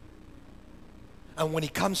 And when he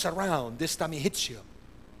comes around, this time he hits you,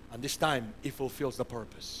 and this time he fulfills the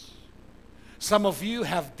purpose. Some of you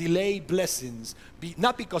have delayed blessings,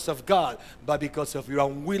 not because of God, but because of your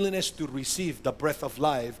unwillingness to receive the breath of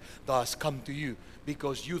life that has come to you.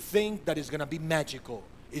 Because you think that it's going to be magical.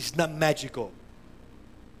 It's not magical.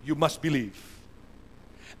 You must believe.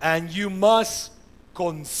 And you must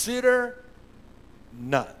consider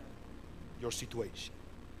not your situation.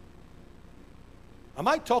 Am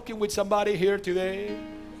I talking with somebody here today?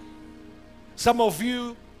 Some of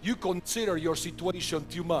you, you consider your situation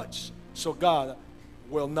too much, so God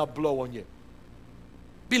will not blow on you.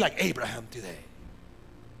 Be like Abraham today.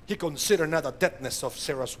 He considered not the deadness of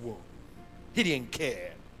Sarah's womb. He didn't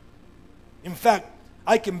care. In fact,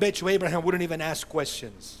 I can bet you Abraham wouldn't even ask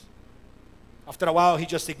questions. After a while, he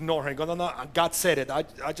just ignored her and go, no, no, God said it.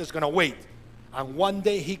 I'm just going to wait. And one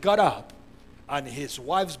day he got up and his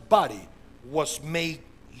wife's body was made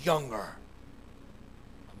younger.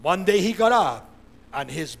 One day he got up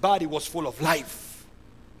and his body was full of life.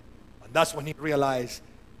 And that's when he realized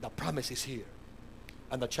the promise is here.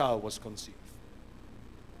 And the child was conceived.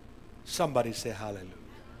 Somebody say hallelujah.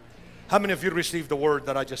 How many of you received the word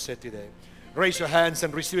that I just said today? Raise your hands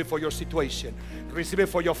and receive it for your situation. Receive it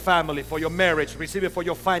for your family, for your marriage. Receive it for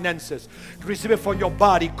your finances. Receive it for your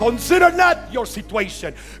body. Consider not your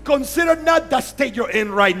situation. Consider not the state you're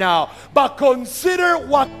in right now. But consider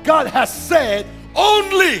what God has said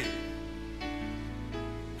only.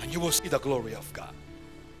 And you will see the glory of God.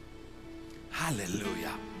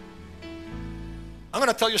 Hallelujah. I'm going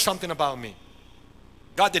to tell you something about me.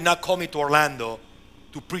 God did not call me to Orlando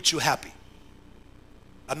to preach you happy.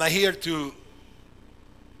 I'm not here to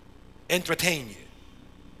entertain you.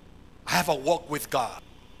 I have a walk with God.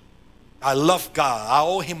 I love God. I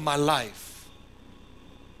owe Him my life.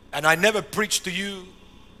 And I never preach to you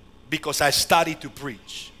because I study to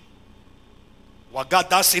preach. What God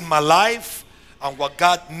does in my life and what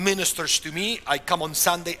God ministers to me, I come on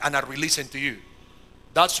Sunday and I release it to you.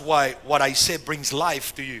 That's why what I say brings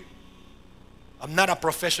life to you. I'm not a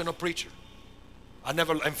professional preacher.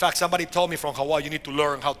 In fact, somebody told me from Hawaii, you need to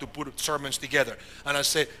learn how to put sermons together. And I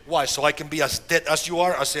say, why? So I can be as dead as you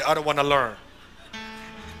are? I say, I don't want to learn.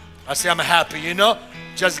 I say, I'm happy, you know.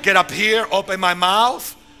 Just get up here, open my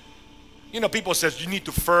mouth. You know, people says, you need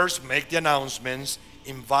to first make the announcements,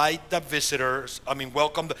 invite the visitors,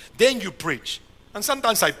 welcome them, then you preach. And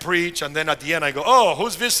sometimes I preach, and then at the end I go, oh,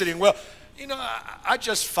 who's visiting? Well, you know, I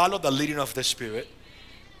just follow the leading of the Spirit.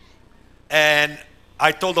 And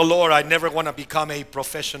I told the Lord I never want to become a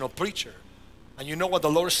professional preacher. And you know what the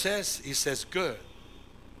Lord says? He says, good.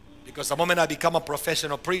 Because the moment I become a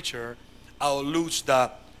professional preacher, I'll lose the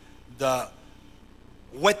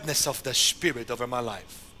wetness of the Spirit over my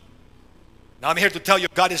life. Now I'm here to tell you,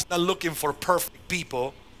 God is not looking for perfect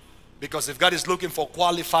people. Because if God is looking for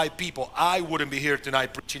qualified people, I wouldn't be here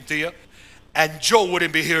tonight preaching to you. And Joe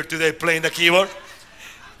wouldn't be here today playing the keyboard.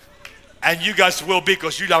 And you guys will be,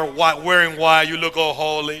 because you are wearing white, you look all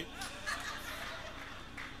holy.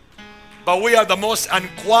 But we are the most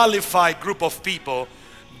unqualified group of people.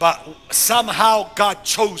 But somehow God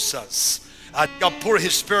chose us. And God poured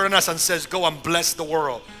His Spirit in us and says, go and bless the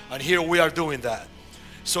world. And here we are doing that.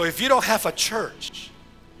 So if you don't have a church,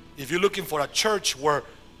 if you're looking for a church where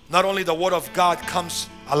not only the Word of God comes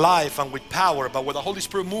alive and with power, but where the Holy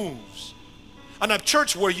Spirit moves. And a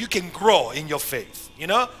church where you can grow in your faith, you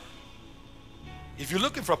know. If you're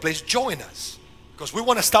looking for a place, join us. Because we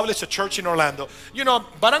want to establish a church in Orlando. You know,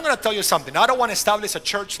 but I'm going to tell you something. I don't want to establish a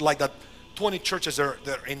church like the 20 churches that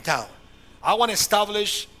are in town. I want to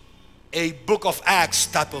establish a Book of Acts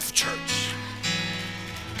type of church.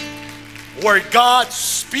 Where God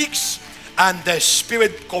speaks and the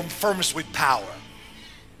Spirit confirms with power.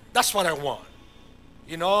 That's what I want.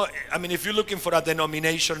 You know, if you're looking for a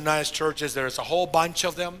denominationalized churches, there's a whole bunch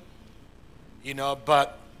of them. You know,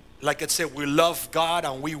 but like I said, we love God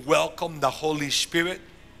and we welcome the Holy Spirit,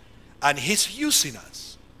 and He's using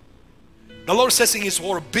us. The Lord says in His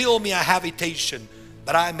word, build me a habitation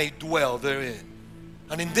that I may dwell therein.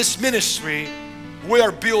 And in this ministry, we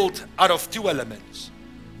are built out of two elements.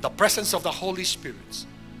 The presence of the Holy Spirit.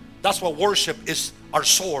 That's what worship is, our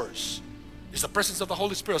source. It's the presence of the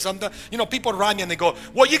Holy Spirit. Sometimes, you know, people run me and they go,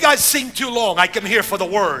 well, you guys sing too long. I come here for the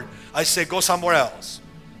word. I say, go somewhere else.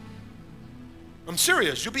 I'm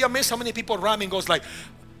serious. You'll be amazed how many people around me goes like,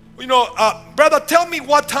 you know, brother, tell me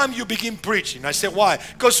what time you begin preaching. I say, why?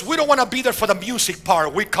 Because we don't want to be there for the music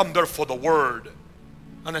part. We come there for the word.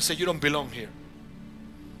 And I say, you don't belong here.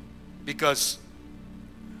 Because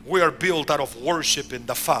we are built out of worshiping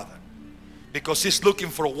the Father. Because He's looking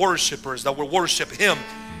for worshipers that will worship Him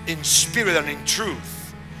in spirit and in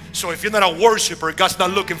truth. So if you're not a worshiper, God's not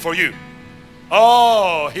looking for you.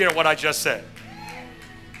 Oh, hear what I just said.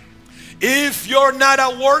 If you're not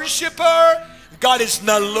a worshiper, God is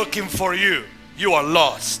not looking for you. You are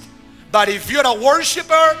lost. But if you're a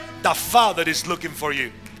worshiper, the Father is looking for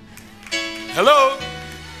you. Hello?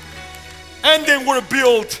 And then we're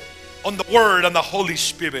built on the Word and the Holy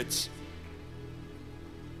Spirit.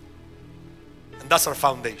 And that's our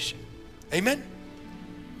foundation. Amen?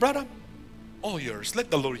 Brother, all yours.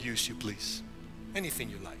 Let the Lord use you, please. Anything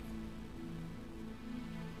you like.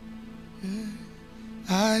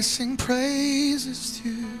 I sing praises to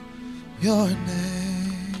your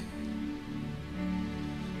name.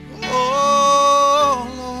 Oh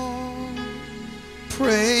Lord,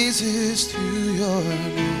 praises to your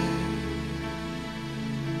name.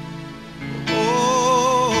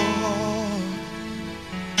 Oh Lord,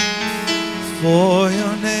 for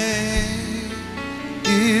your name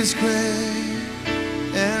is great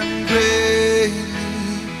and greatly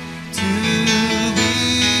to be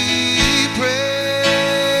praised.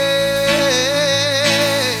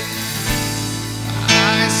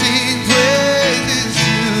 I sing praises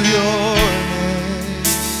to your name.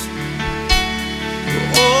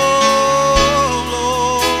 Oh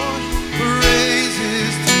Lord,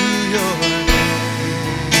 praises to your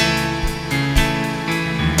name.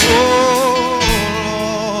 Oh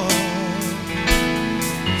Lord,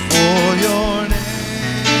 for your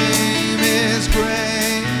name is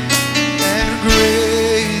great and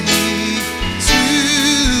greatly to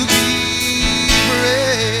be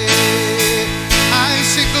praised. I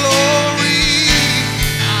sing glory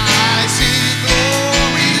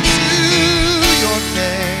to your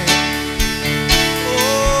name.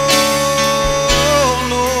 Oh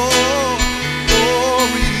Lord,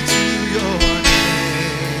 glory to your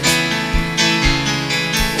name.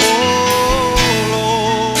 Oh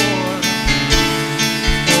Lord,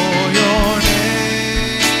 for your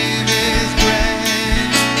name is great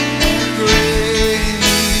and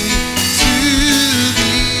greatly to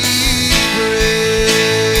be praised.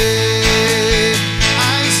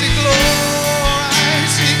 I sing glory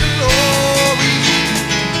to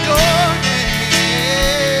your name.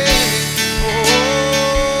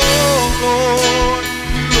 Oh Lord,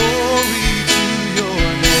 glory to your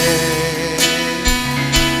name.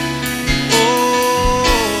 Oh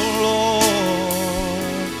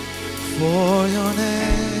Lord, for your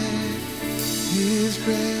name is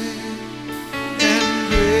great and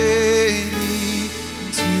greatly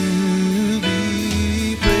to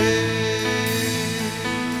be praised.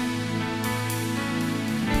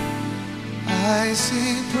 I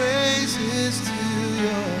sing praises to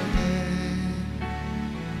your name.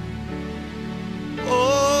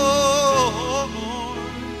 Oh Lord,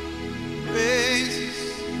 praises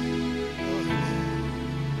to your name.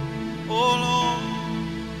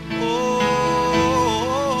 Oh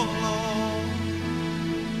Lord,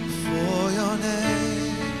 for your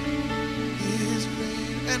name is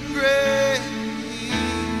great and greatly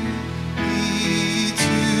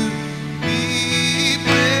to be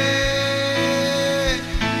praised.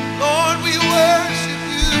 Lord, we worship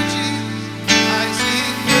you,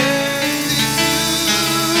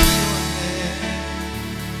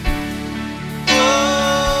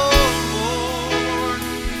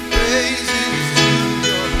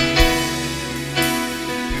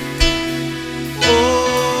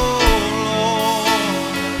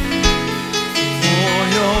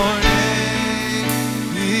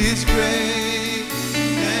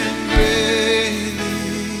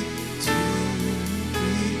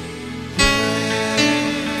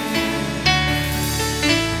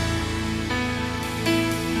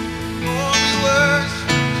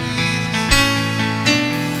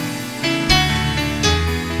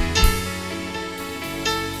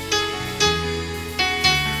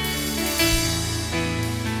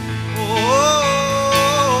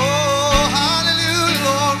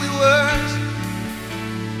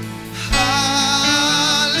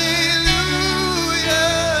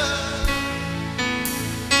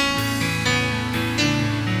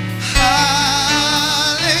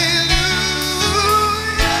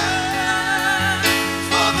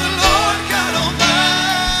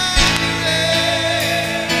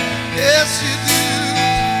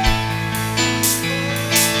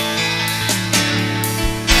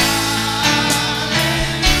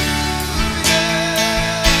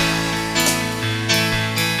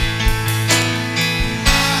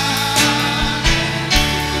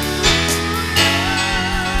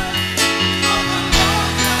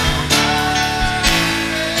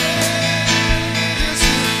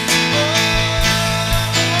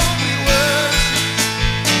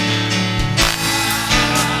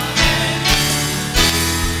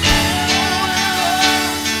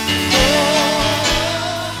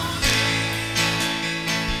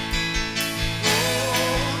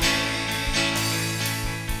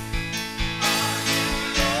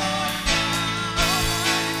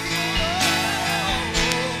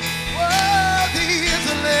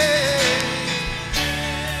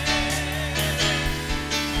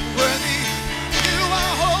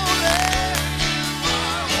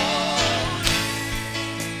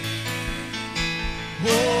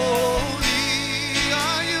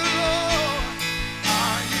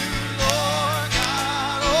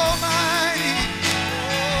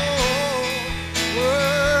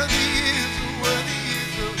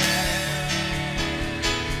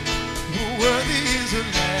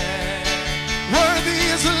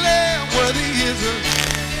 risen.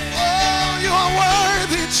 Oh, you are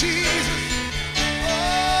worthy, Jesus. Oh,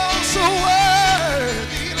 so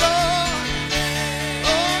worthy, Lord.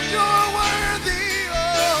 Oh, you're worthy. Oh,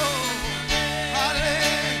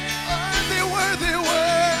 hallelujah. Worthy, worthy,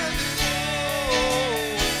 worthy.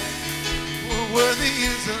 Oh, worthy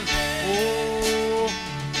is the holy.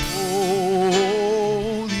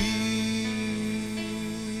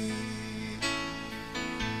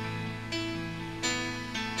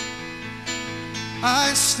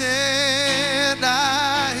 I stand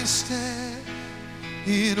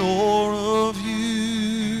in awe of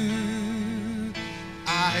you.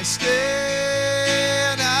 I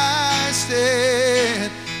stand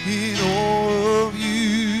in awe of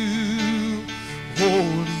you.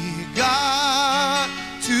 Holy God,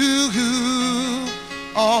 to whom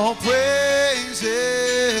all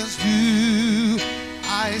praises due.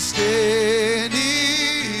 I stand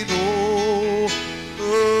in awe of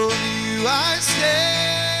you. I stand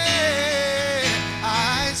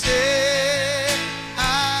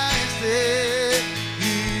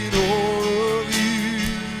in awe of you.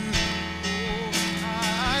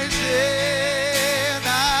 I stand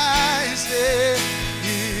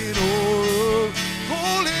in awe of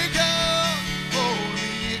Holy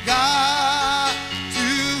God, to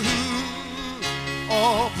whom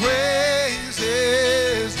all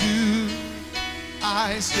praises due.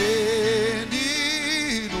 I stand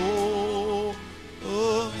in awe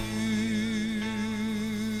of you.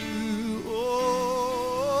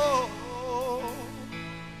 Oh,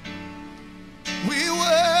 we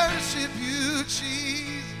worship you,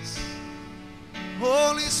 Jesus.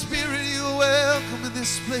 Holy Spirit, you're welcome in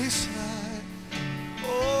this place tonight.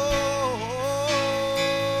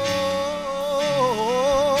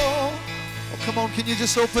 Oh, come on, can you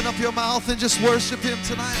just open up your mouth and just worship him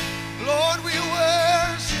tonight? Lord, we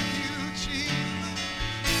worship you, Jesus.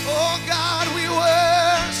 Oh, God, we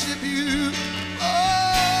worship you.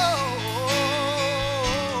 Oh,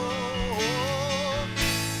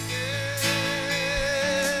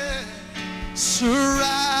 yeah.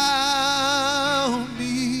 Surround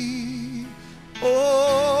me,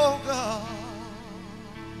 oh God.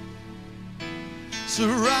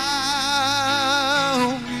 Surround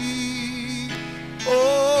me,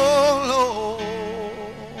 oh Lord.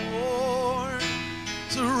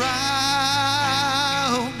 Surround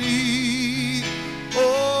me,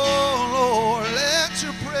 oh Lord. Let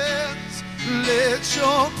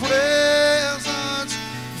your presence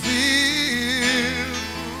fill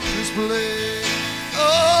this place.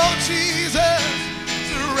 Oh Jesus,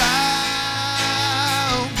 surround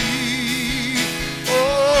me, oh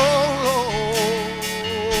Lord.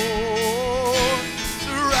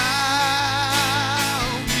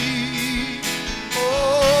 Surround me, oh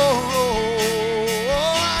Lord.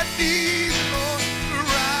 I need you, Lord.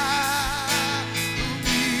 Surround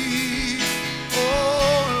me, oh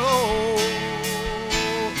Lord.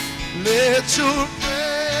 Let your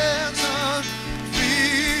presence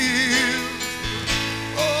fill.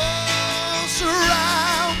 Oh,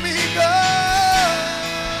 surround me, God.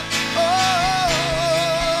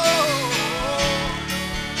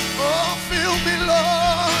 Oh, fill me,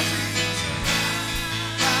 Lord.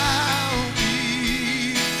 Surround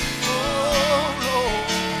me, oh Lord.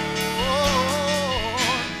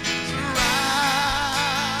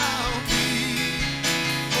 Surround me,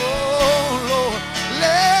 oh Lord.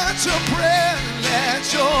 Let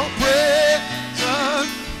your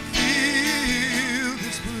presence fill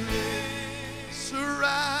this place.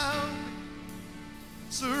 Surround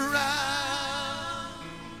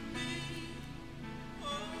me,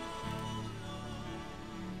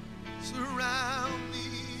 surround me,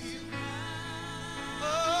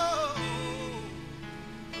 oh,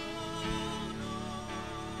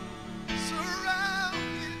 surround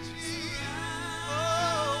me, Jesus, oh,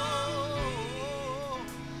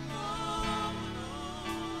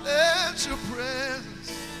 let your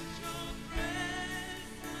presence.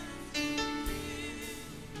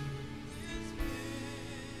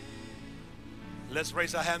 Let's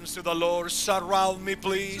raise our hands to the Lord. Surround me,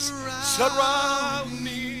 please. Surround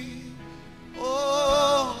me.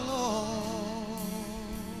 Oh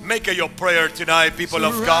Lord. Make it your prayer tonight, people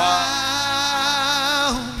of God.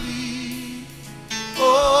 Surround me,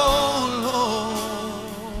 oh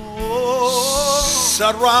Lord.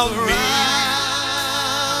 Surround me, Surround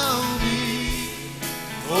me,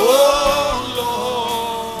 oh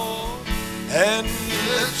Lord. And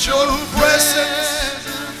let your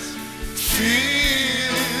presence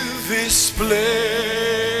fill this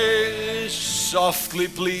place. Softly,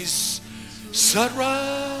 please.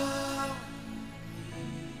 Surround,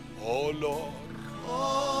 oh Lord.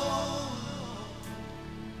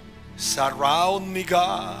 Surround me,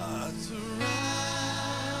 God.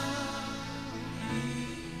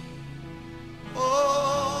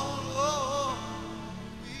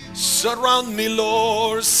 Surround me,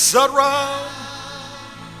 Lord. Surround.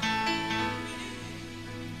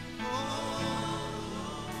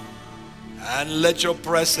 And let your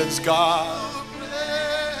presence, God,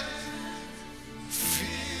 fill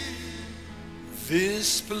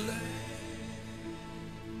this place.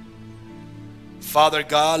 Father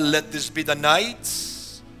God, let this be the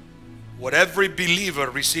night where every believer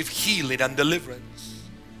receive healing and deliverance.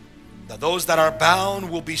 That those that are bound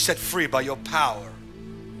will be set free by your power.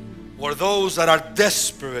 Where those that are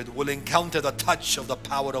desperate will encounter the touch of the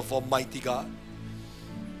power of Almighty God.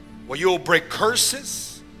 Where you will break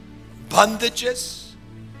curses, bondages,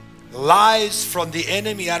 lies from the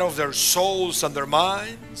enemy out of their souls and their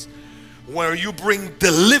minds. Where you bring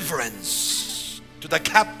deliverance to the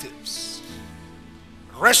captives,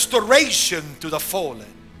 restoration to the fallen,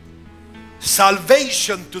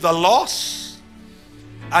 salvation to the lost,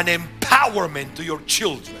 and empowerment to your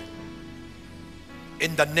children.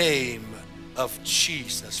 In the name of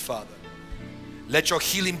Jesus, Father. Let your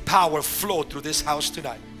healing power flow through this house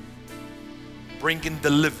tonight, bringing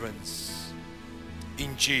deliverance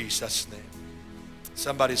in Jesus' name.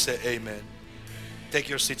 Somebody say amen. Take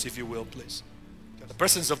your seats if you will, please. The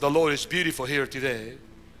presence of the Lord is beautiful here today.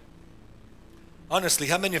 Honestly,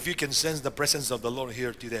 how many of you can sense the presence of the Lord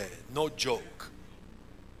here today? No joke.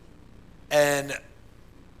 And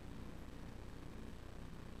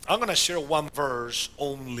I'm going to share one verse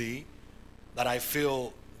only that I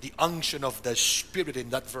feel the unction of the Spirit in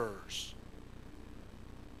that verse.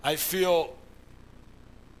 I feel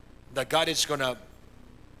that God is going to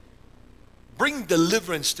bring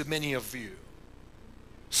deliverance to many of you.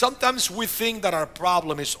 Sometimes we think that our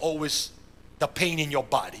problem is always the pain in your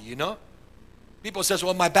body, you know. People say,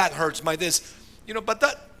 well, my back hurts, my this. You know, but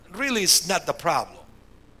that really is not the problem.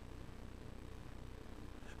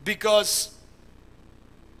 Because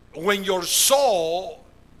when your soul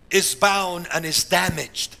is bound and is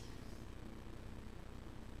damaged,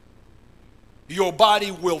 your body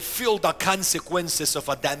will feel the consequences of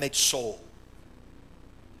a damaged soul.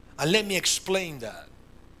 And let me explain that.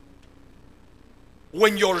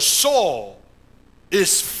 When your soul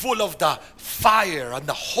is full of the fire and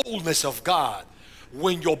the wholeness of God,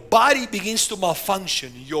 when your body begins to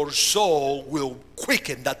malfunction, your soul will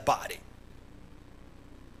quicken that body.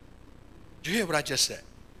 Do you hear what I just said?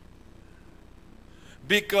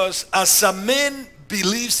 Because as a man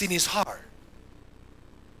believes in his heart,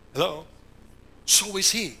 hello, so is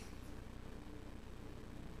he.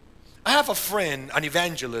 I have a friend, an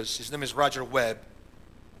evangelist, his name is Roger Webb,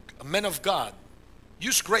 a man of God,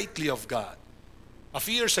 used greatly of God. A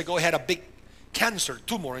few years ago, he had a big cancer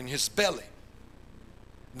tumor in his belly.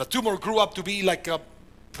 And the tumor grew up to be like a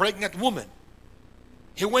pregnant woman.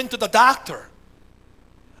 He went to the doctor,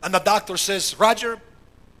 and the doctor says, Roger,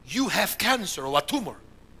 you have cancer or a tumor.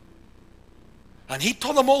 And he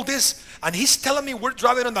told him all this, and he's telling me, we're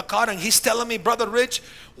driving in the car, and he's telling me, Brother Rich,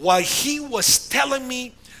 while he was telling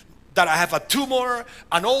me that I have a tumor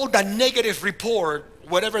and all the negative report,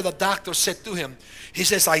 whatever the doctor said to him, he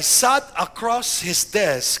says, I sat across his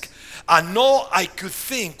desk, and all I could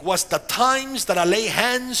think was the times that I lay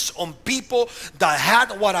hands on people that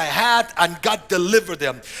had what I had and God delivered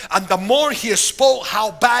them. And the more he spoke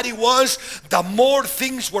how bad it was, the more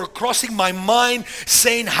things were crossing my mind,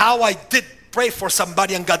 saying how I did pray for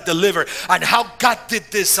somebody and got delivered, and how God did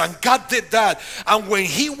this and God did that. And when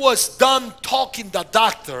he was done talking, the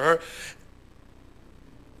doctor,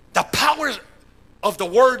 the power of the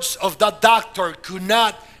words of that doctor could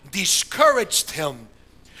not discourage him,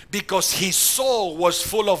 because his soul was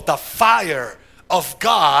full of the fire of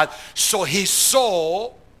God. So his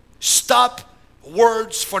soul stopped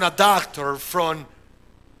words from a doctor from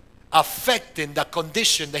affecting the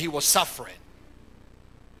condition that he was suffering.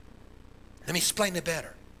 Let me explain it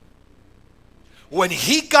better. When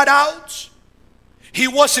he got out, he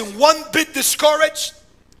wasn't one bit discouraged.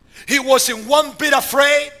 He wasn't one bit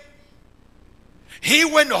afraid. He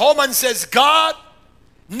went home and says, God,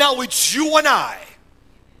 now it's you and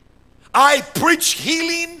I preach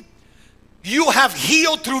healing. You have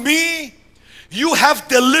healed through me. You have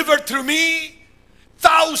delivered through me.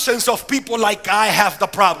 Thousands of people like I have the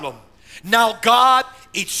problem. Now God,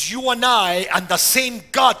 it's you and the same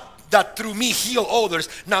God that through me heal others.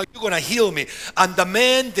 Now you're going to heal me. And the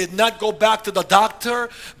man did not go back to the doctor,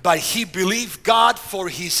 but he believed God for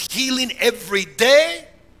his healing every day.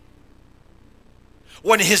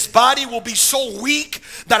 When his body will be so weak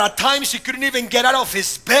that at times he couldn't even get out of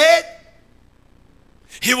his bed,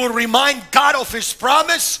 He will remind God of his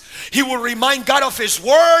promise. He will remind God of his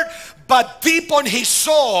word. But deep on his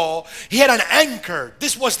soul, he had an anchor.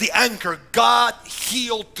 This was the anchor. God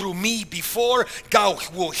healed through me before. God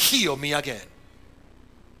will heal me again.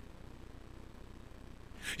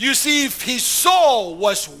 You see, if his soul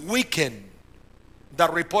was weakened, the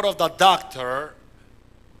report of the doctor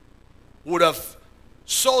would have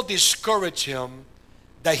so discouraged him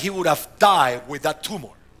that he would have died with that tumor.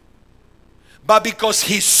 But because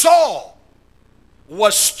his soul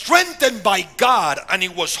was strengthened by God and he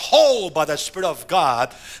was whole by the Spirit of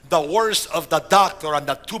God, the words of the doctor and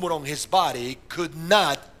the tumor on his body could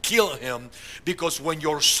not kill him, because when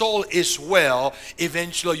your soul is well,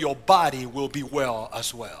 eventually your body will be well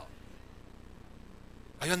as well.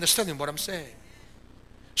 Are you understanding what I'm saying?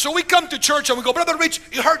 So we come to church and we go, Brother Rich,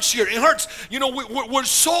 it hurts here, it hurts. You know, we're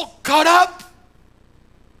so caught up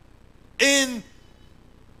in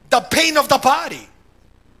the pain of the body.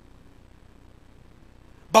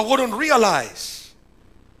 But we don't realize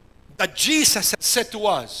that Jesus has said to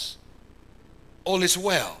us, all is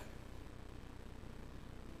well.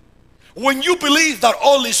 When you believe that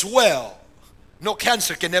all is well, no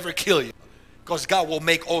cancer can ever kill you, because God will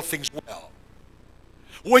make all things well.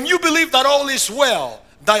 When you believe that all is well,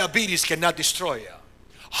 diabetes cannot destroy you.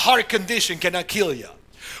 Heart condition cannot kill you.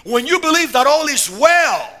 When you believe that all is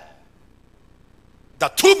well, the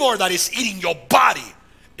tumor that is eating your body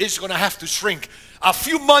is going to have to shrink. A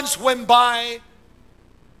few months went by.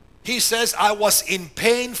 He says, I was in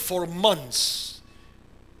pain for months.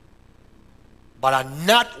 But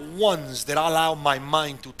not once did I allow my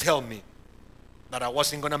mind to tell me that I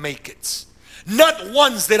wasn't going to make it. Not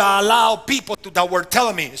once did I allow people that were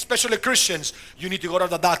telling me, especially Christians, you need to go to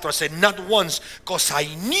the doctor. I said, not once, because I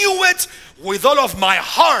knew it with all of my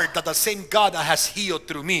heart that the same God that has healed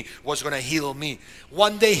through me was going to heal me.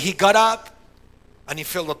 One day he got up and he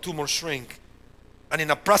felt the tumor shrink. And in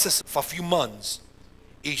a process of a few months,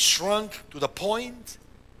 it shrunk to the point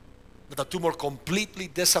that the tumor completely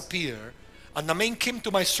disappeared. And the man came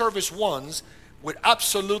to my service once with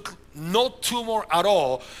absolute no tumor at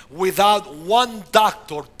all, without one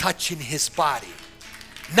doctor touching his body.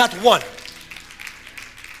 Not one.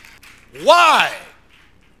 Why?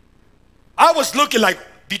 I was looking like,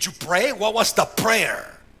 did you pray? What was the prayer?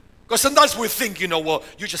 Because sometimes we think, you know, well,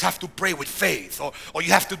 you just have to pray with faith, or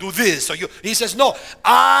you have to do this, or you. He says, no,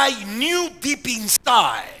 I knew deep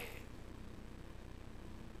inside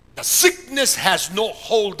the sickness has no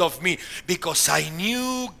hold of me, because I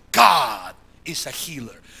knew God is a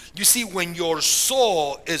healer. You see, when your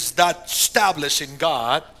soul is that established in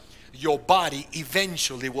God, your body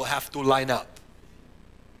eventually will have to line up.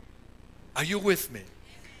 Are you with me?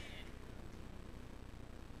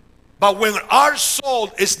 But when our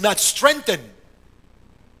soul is not strengthened,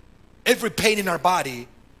 every pain in our body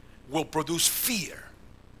will produce fear.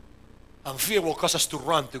 And fear will cause us to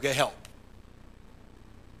run to get help.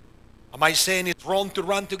 Am I saying it's wrong to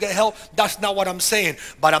run to get help? That's not what I'm saying.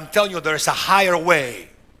 But I'm telling you, there's a higher way.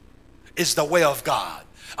 It's the way of God.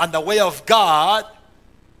 And the way of God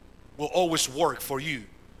will always work for you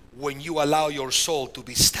when you allow your soul to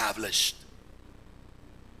be established.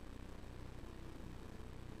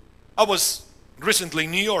 I was recently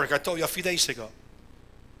in New York. I told you a few days ago.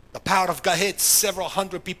 The power of God hit. Several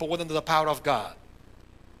hundred people went under the power of God.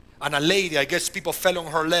 And a lady, I guess people fell on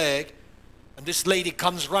her leg. And this lady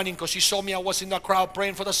comes running because she saw me. I was in the crowd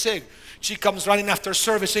praying for the sick. She comes running after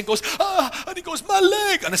service and goes, and he goes, my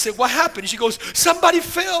leg. And I said, what happened? She goes, somebody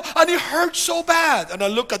fell and it hurts so bad. And I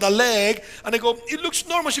look at the leg and I go, it looks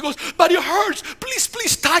normal. She goes, but it hurts. Please,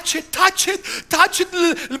 please touch it, touch it, touch it.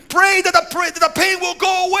 Pray that the pain will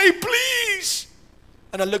go away, please.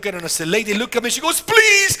 And I look at her and I said, lady, look at me. She goes,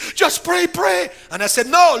 please, just pray, pray. And I said,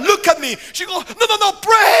 no, look at me. She goes, no,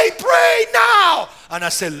 pray, pray now. And I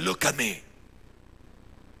said, look at me.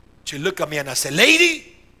 She looked at me and I said,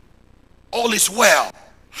 lady, all is well.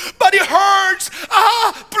 But it hurts.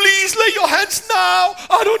 Please lay your hands now.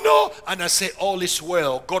 I don't know. And I said, all is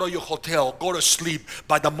well. Go to your hotel. Go to sleep.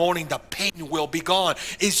 By the morning, the pain will be gone.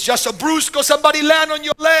 It's just a bruise because somebody landed on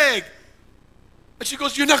your leg. And she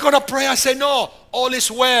goes, you're not going to pray? I said, no, all is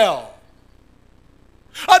well.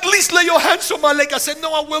 At least lay your hands on my leg. I said,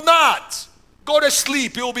 no, I will not. Go to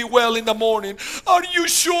sleep. You'll be well in the morning. Are you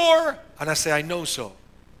sure? And I said, I know so.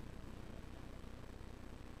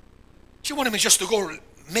 She wanted me just to go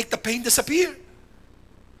make the pain disappear.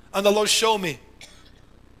 And the Lord showed me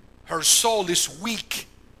her soul is weak.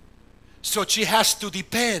 So she has to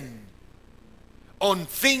depend on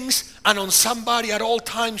things and on somebody at all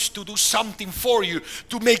times to do something for you,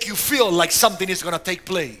 to make you feel like something is going to take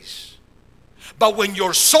place. But when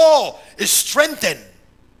your soul is strengthened,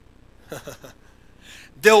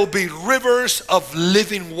 There will be rivers of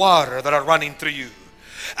living water that are running through you.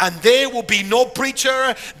 And there will be no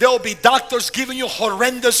preacher. There will be doctors giving you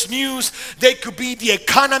horrendous news. They could be the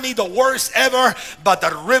economy, the worst ever. But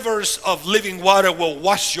the rivers of living water will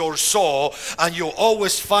wash your soul. And you'll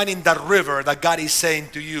always find in that river that God is saying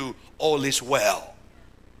to you, all is well.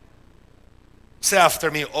 Say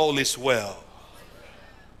after me, all is well.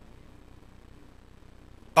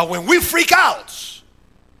 But when we freak out,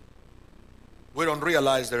 we don't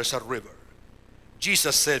realize there's a river.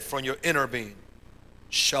 Jesus said, from your inner being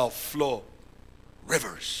shall flow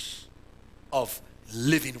rivers of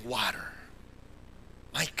living water.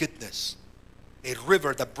 My goodness. A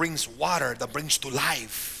river that brings water, that brings to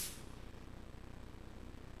life.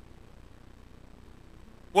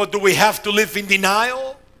 Well, do we have to live in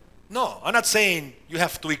denial? No, I'm not saying you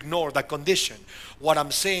have to ignore that condition. What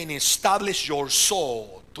I'm saying is establish your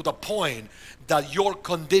soul to the point that your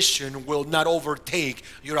condition will not overtake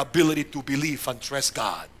your ability to believe and trust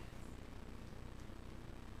God.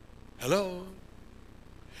 Hello?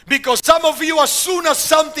 Because some of you, as soon as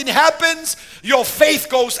something happens, your faith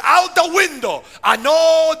goes out the window. And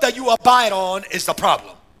all that you abide on is the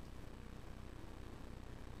problem.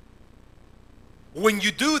 When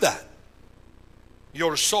you do that,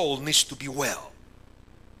 your soul needs to be well.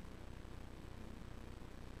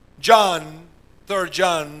 John, 3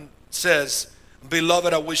 John says,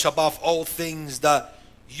 beloved, I wish above all things that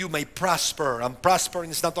you may prosper. And prospering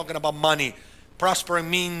is not talking about money. Prospering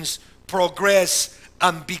means progress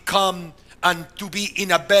and become and to be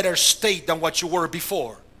in a better state than what you were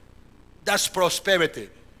before. That's prosperity.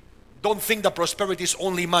 Don't think that prosperity is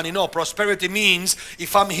only money. No, prosperity means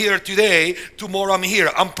if I'm here today, tomorrow I'm here,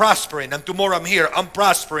 I'm prospering. And tomorrow I'm here, I'm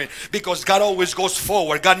prospering. Because God always goes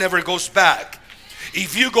forward. God never goes back.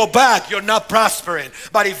 If you go back, you're not prospering.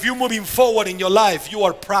 But if you're moving forward in your life, you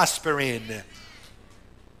are prospering.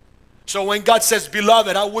 So when God says,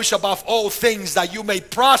 beloved, I wish above all things that you may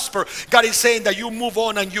prosper, God is saying that you move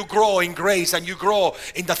on and you grow in grace and you grow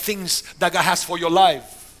in the things that God has for your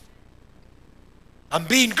life. And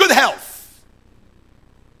be in good health.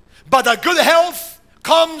 But that good health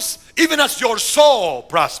comes even as your soul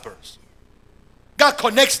prospers. God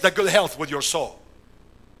connects the good health with your soul.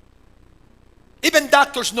 Even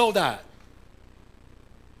doctors know that.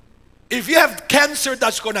 If you have cancer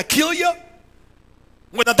that's going to kill you,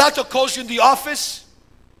 when a doctor calls you in the office,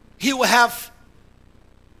 he will have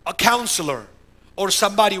a counselor or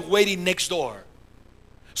somebody waiting next door.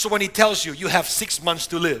 So when he tells you, you have 6 months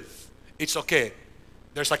to live, it's okay.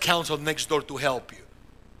 There's a counselor next door to help you.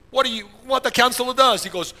 What the counselor does, he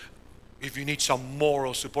goes, if you need some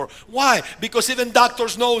moral support. Why? Because even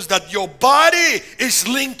doctors knows that your body is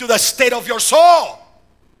linked to the state of your soul.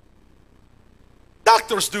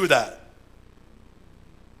 Doctors do that.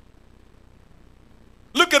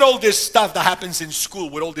 Look at all this stuff that happens in school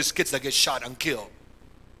with all these kids that get shot and killed.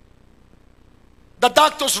 The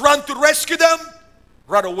doctors run to rescue them.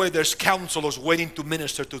 Right away there's counselors waiting to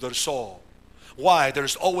minister to their soul. Why?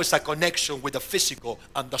 There's always a connection with the physical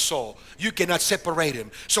and the soul. You cannot separate them.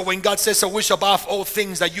 So when God says, I wish above all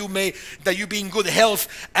things that you be in good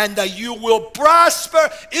health and that you will prosper,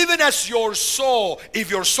 even as your soul, if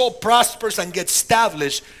your soul prospers and gets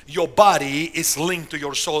established, your body is linked to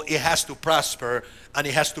your soul. It has to prosper and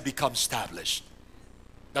it has to become established.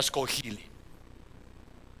 That's called healing.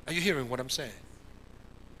 Are you hearing what I'm saying?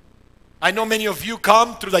 I know many of you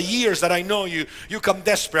come through the years that I know you. You come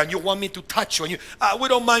desperate and you want me to touch you. And we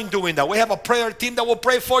don't mind doing that. We have a prayer team that will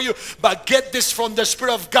pray for you. But get this from the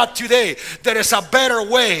Spirit of God today. There is a better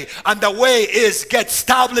way. And the way is get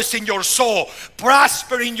established in your soul.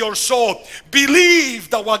 Prosper in your soul.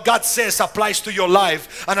 Believe that what God says applies to your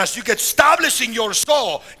life. And as you get established in your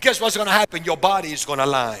soul, guess what's going to happen? Your body is going to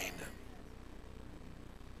align.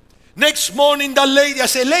 Next morning, the lady, I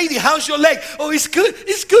say, lady, how's your leg? Oh, it's good,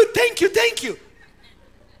 thank you, thank you.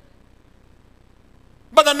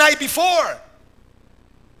 But the night before,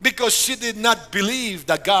 because she did not believe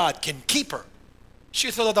that God can keep her,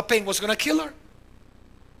 she thought that the pain was going to kill her.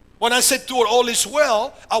 When I said to her, all is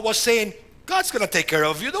well, I was saying, God's going to take care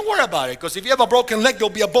of you. Don't worry about it. Because if you have a broken leg, there'll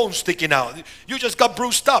be a bone sticking out. You just got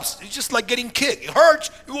bruised up. It's just like getting kicked. It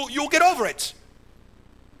hurts. You'll get over it.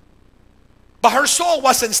 But her soul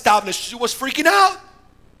wasn't established. She was freaking out.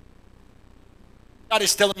 God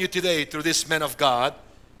is telling you today through this man of God,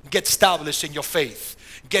 get established in your faith.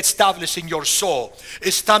 get established in your soul.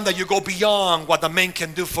 It's time that you go beyond what the man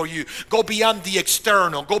can do for you. Go beyond the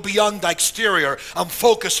external. Go beyond the exterior and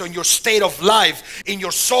focus on your state of life in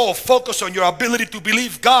your soul. Focus on your ability to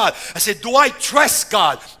believe God. I said, do I trust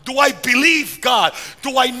God? Do I believe God?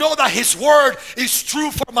 Do I know that His word is true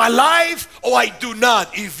for my life, or I do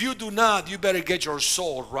not? If you do not, you better get your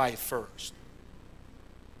soul right first.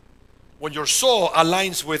 When your soul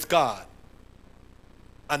aligns with God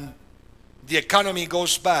and the economy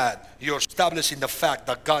goes bad, you're establishing the fact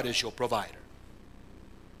that God is your provider.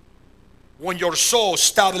 When your soul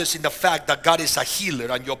establishes in the fact that God is a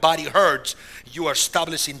healer and your body hurts, you are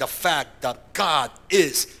establishing the fact that God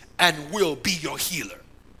is and will be your healer.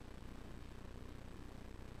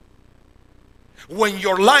 When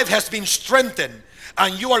your life has been strengthened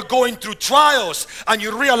and you are going through trials and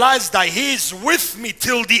you realize that He is with me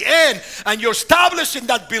till the end, and you're establishing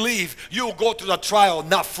that belief, you go through the trial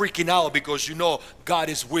not freaking out because you know God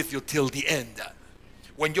is with you till the end.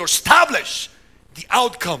 When you're established, the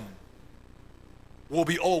outcome will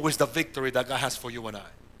be always the victory that God has for you and I.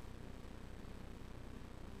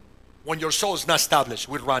 When your soul is not established,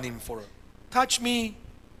 we're running for it. Touch me,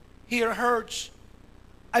 here hurts.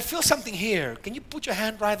 I feel something here. Can you put your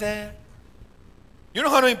hand right there? You know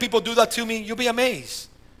how many people do that to me? You'll be amazed.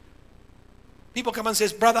 People come and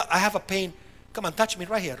says, brother, I have a pain. Come on, touch me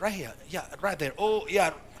right here, right here. Yeah, right there. Oh,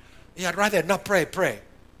 yeah, right there. Now pray, pray.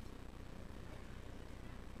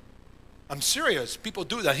 I'm serious. People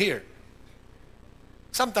do that here.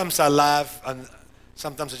 Sometimes I laugh and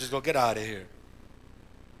sometimes I just go, get out of here.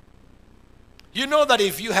 You know that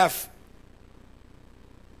if you have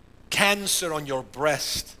cancer on your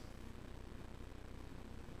breast,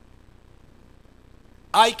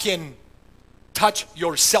 I can touch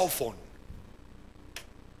your cell phone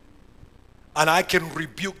and I can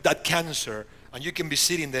rebuke that cancer, and you can be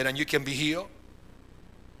sitting there and you can be healed.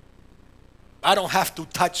 I don't have to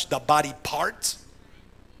touch the body parts.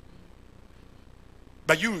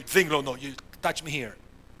 But you think, no, no, you touch me here.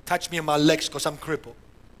 Touch me in my legs because I'm crippled.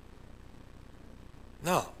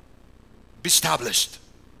 No. Be established.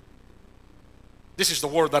 This is the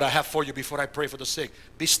word that I have for you before I pray for the sick.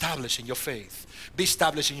 Be established in your faith. Be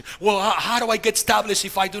established in your... Well, how do I get established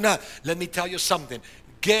if I do not? Let me tell you something.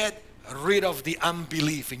 Get rid of the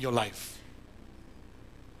unbelief in your life.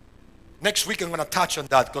 Next week I'm going to touch on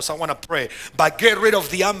that because I want to pray. But get rid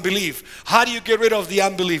of the unbelief. How do you get rid of the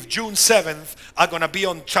unbelief? June 7th, I'm going to be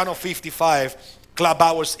on Channel 55. Club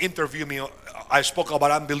Hours interview me. I spoke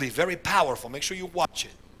about unbelief. Very powerful. Make sure you watch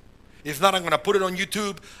it. If not, I'm going to put it on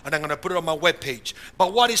YouTube and I'm going to put it on my webpage.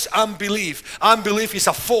 But what is unbelief? Unbelief is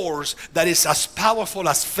a force that is as powerful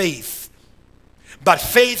as faith. But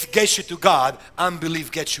faith gets you to God.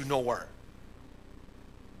 Unbelief gets you nowhere.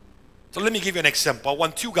 So let me give you an example. I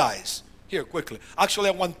want two guys. Here, quickly. Actually,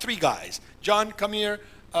 I want three guys. John, come here.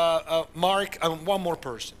 Mark, and one more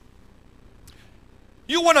person.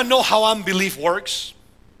 You want to know how unbelief works?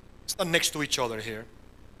 Stand next to each other here.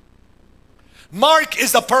 Mark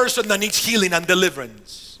is the person that needs healing and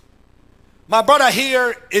deliverance. My brother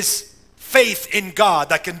here is faith in God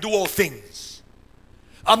that can do all things.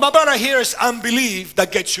 And my brother here is unbelief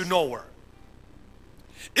that gets you nowhere.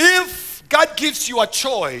 If God gives you a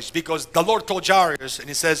choice, because the Lord told Jairus, and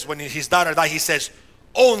He says when his daughter died, He says,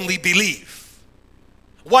 only believe.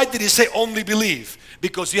 Why did He say only believe?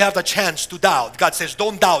 Because you have the chance to doubt. God says,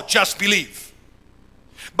 don't doubt, just believe.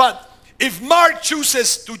 But if Mark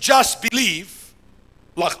chooses to just believe,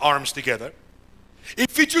 lock arms together.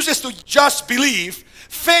 If he chooses to just believe,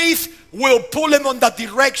 faith will pull him on the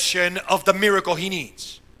direction of the miracle he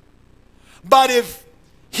needs. But if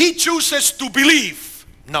he chooses to believe,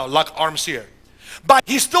 now lock arms here, but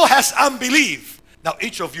he still has unbelief, now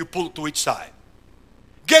each of you pull to each side.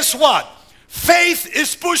 Guess what? Faith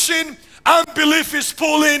is pushing, unbelief is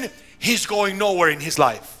pulling, he's going nowhere in his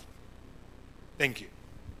life. Thank you.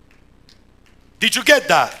 Did you get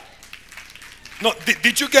that? No,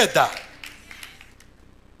 did you get that?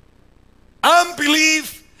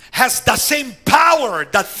 Unbelief has the same power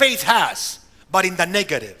that faith has, but in the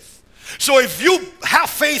negative. So if you have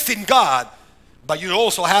faith in God, but you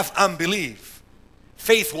also have unbelief,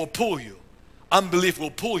 faith will pull you, unbelief will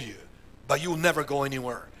pull you, but you'll never go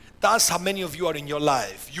anywhere. That's how many of you are in your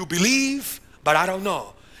life. You believe, but I don't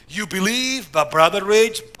know. You believe, but Brother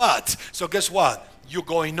Rich, but. So guess what? You're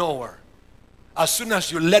going nowhere. As soon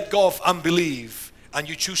as you let go of unbelief and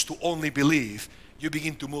you choose to only believe, you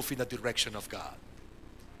begin to move in the direction of God.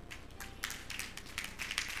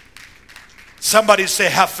 Somebody say,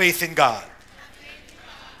 have faith in God,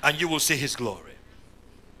 and you will see His glory.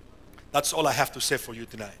 That's all I have to say for you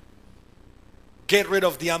tonight. Get rid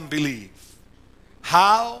of the unbelief.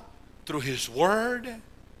 How? Through His Word,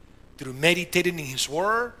 through meditating in His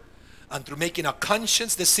Word, and through making a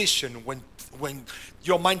conscious decision when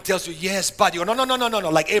your mind tells you, yes, but. You go, no.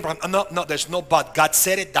 Like Abraham, no, there's no but. God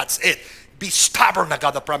said it, that's it. Be stubborn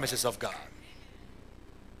about the promises of God.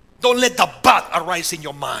 Don't let the but arise in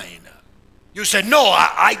your mind. You say, no,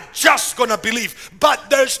 I just gonna believe. But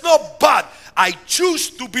there's no but. I choose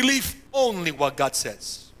to believe only what God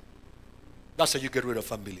says. That's how you get rid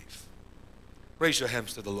of unbelief. Raise your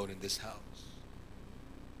hands to the Lord in this house.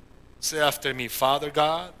 Say after me, Father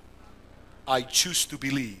God, I choose to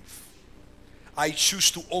believe. I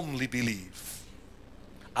choose to only believe.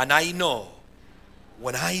 And I know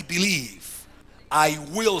when I believe, I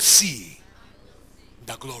will see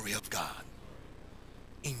the glory of God.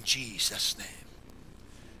 In Jesus' name.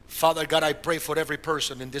 Father God, I pray for every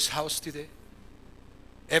person in this house today.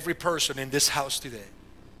 Every person in this house today.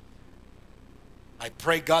 I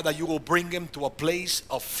pray, God, that you will bring them to a place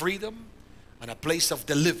of freedom and a place of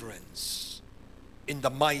deliverance in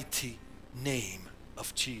the mighty name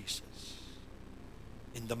of Jesus.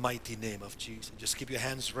 In the mighty name of Jesus. Just keep your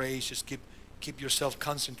hands raised. Just keep yourself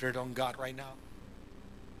concentrated on God right now.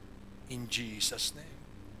 In Jesus' name.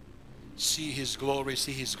 See His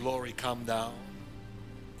glory come down.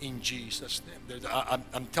 In Jesus' name.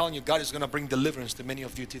 I'm telling you, God is going to bring deliverance to many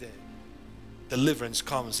of you today. Deliverance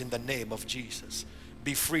comes in the name of Jesus.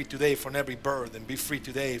 Be free today from every burden. Be free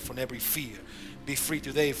today from every fear. Be free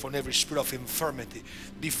today from every spirit of infirmity.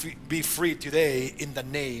 Be free today in the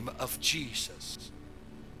name of Jesus.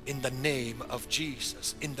 In the name of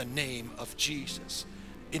Jesus. In the name of Jesus.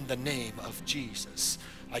 In the name of Jesus.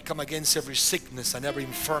 I come against every sickness and every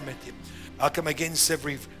infirmity. I come against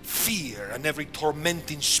every fear and every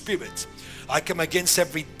tormenting spirit. I come against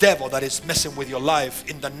every devil that is messing with your life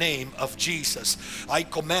in the name of Jesus. I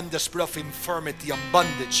command the spirit of infirmity and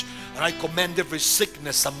bondage, and I command every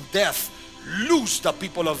sickness and death. Loose the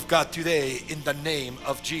people of God today in the name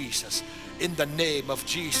of Jesus. In the name of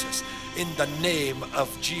Jesus. In the name of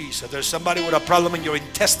Jesus. There's somebody with a problem in your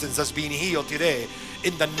intestines that's being healed today.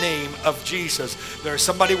 In the name of Jesus. There's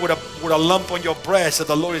somebody with a lump on your breast that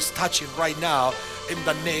the Lord is touching right now. In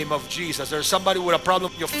the name of Jesus. There's somebody with a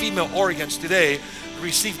problem with your female organs today.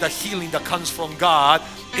 Receive the healing that comes from God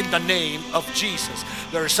in the name of Jesus.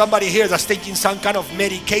 There's somebody here that's taking some kind of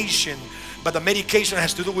medication, but the medication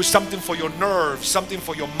has to do with something for your nerves, something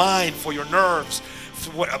for your mind, for your nerves.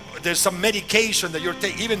 There's some medication that you're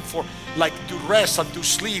taking even for like to rest and to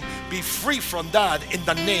sleep. Be free from that in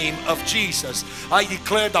the name of Jesus. I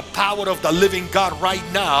declare the power of the living God right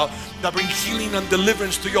now that bring healing and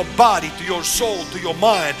deliverance to your body, to your soul, to your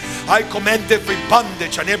mind. I command every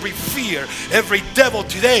bondage and every fear, every devil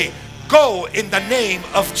today, go in the name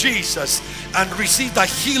of Jesus and receive the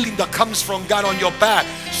healing that comes from God on your back.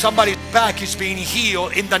 Somebody's back is being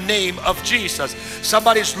healed in the name of Jesus.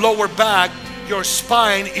 Somebody's lower back, your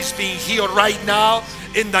spine is being healed right now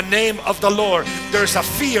in the name of the Lord. There's a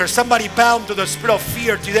fear. Somebody bound to the spirit of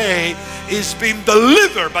fear today is being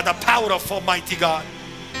delivered by the power of Almighty God.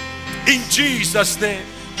 In Jesus' name.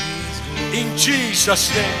 In Jesus'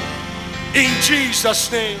 name. In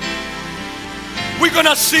Jesus' name. We're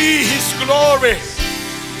gonna see His glory.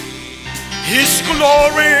 His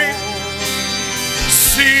glory.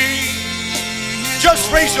 See.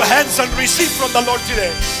 Just raise your hands and receive from the Lord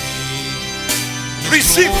today.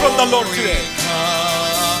 Receive from the Lord today.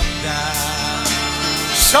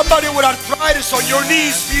 Somebody with arthritis on your knee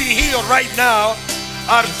is being healed right now.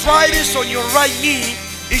 Arthritis on your right knee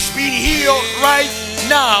is being healed right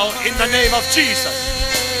now in the name of Jesus.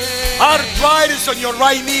 Arthritis on your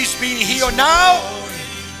right knee is being healed now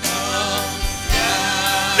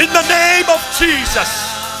in the name of Jesus.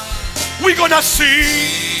 We're gonna see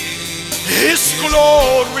His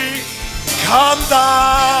glory come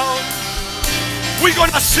down. We're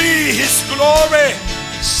gonna see His glory.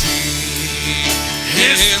 See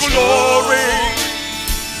His glory.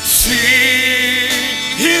 See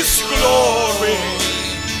His glory.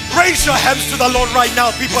 Raise your hands to the Lord right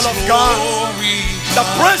now, people of God. The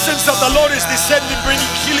presence of the Lord is descending,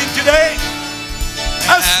 bringing healing today.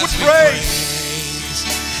 As we pray,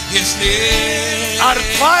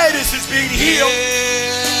 arthritis is being healed.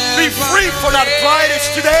 Be free from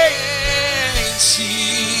arthritis today.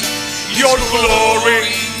 Your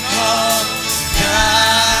glory.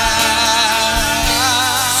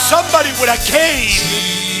 Somebody with a cane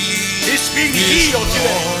is being healed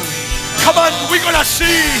today. Come on, we're gonna see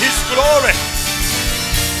His glory.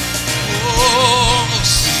 Oh,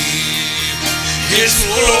 see His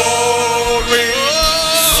glory.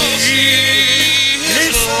 See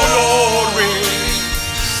His glory.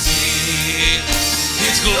 See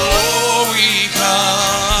His glory come.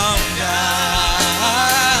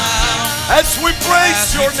 as we praise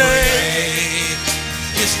your name.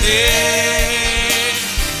 His name,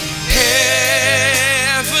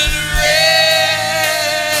 heaven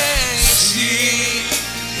reigns. See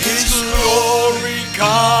His Glory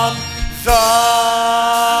come down.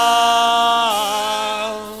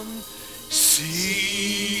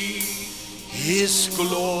 See His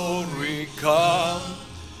glory come.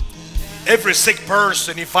 Every sick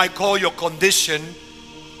person, if I call your condition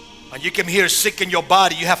and you can hear sick in your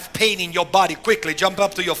body, you have pain in your body, quickly jump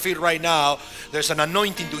up to your feet right now. There's an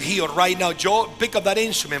anointing to heal right now. Joe, pick up that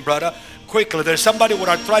instrument, brother, quickly. There's somebody with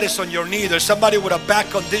arthritis on your knee. There's somebody with a back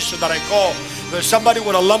condition that I call. There's somebody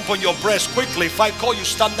with a lump on your breast. Quickly, if I call you,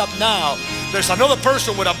 stand up now. There's another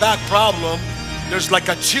person with a back problem. There's like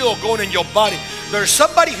a chill going in your body. There's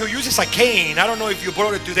somebody who uses a cane. I don't know if you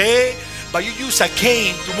brought it today, but you use a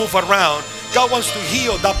cane to move around. God wants to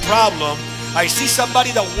heal that problem. I see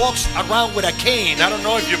somebody that walks around with a cane. I don't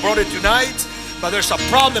know if you brought it tonight, but there's a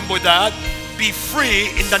problem with that. Be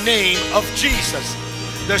free in the name of Jesus.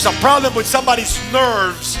 There's a problem with somebody's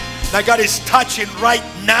nerves that God is touching right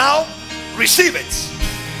now. Receive it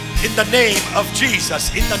in the name of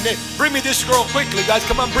Jesus. In the name. Bring me this girl quickly, guys.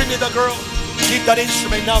 Come on, bring me the girl. Keep that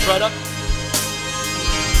instrument now, brother.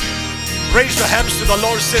 Raise your hands to the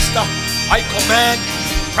Lord, sister. I command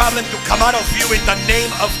problem to come out of you in the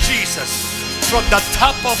name of Jesus. From the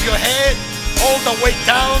top of your head all the way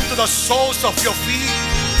down to the soles of your feet.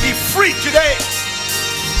 Be free today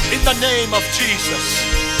in the name of Jesus.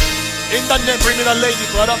 In the name, bring me the lady,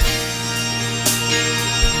 brother.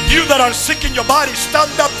 You that are sick in your body,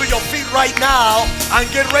 stand up to your feet right now and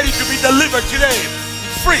get ready to be delivered today.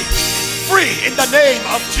 Free, free in the name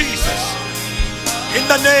of Jesus. In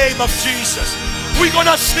the name of Jesus. We're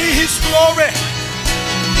gonna see His glory.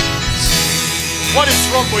 What is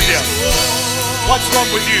wrong with you? What's wrong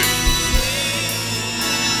with you?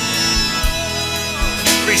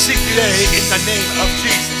 Receive today in the name of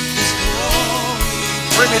Jesus.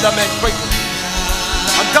 Bring me the man quickly.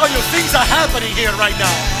 I'm telling you, things are happening here right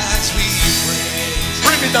now.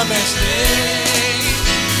 Bring me the man.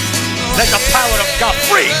 Let the power of God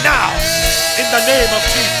free now in the name of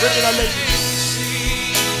Jesus. Bring me the lady.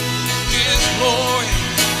 His glory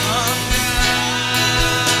come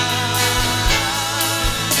down.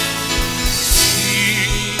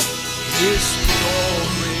 See His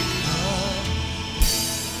glory come.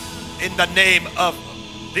 In the name of,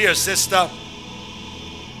 dear sister,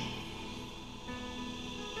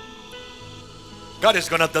 God is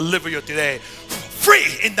going to deliver you today.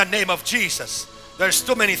 Free in the name of Jesus. There's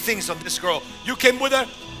too many things on this girl. You came with her?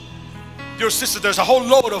 Your sister, there's a whole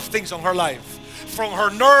load of things on her life. From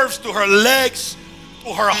her nerves to her legs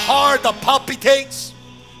to her heart that palpitates.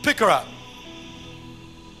 Pick her up.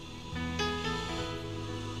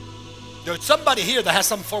 There's somebody here that has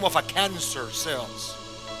some form of a cancer cells.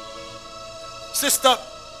 Sister,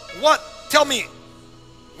 tell me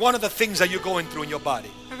one of the things that you're going through in your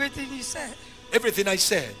body. Everything you said. Everything I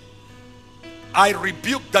said. I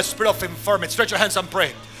rebuke the spirit of infirmity. Stretch your hands and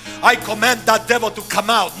pray. I command that devil to come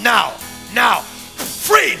out now. Now.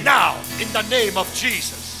 Free now. In the name of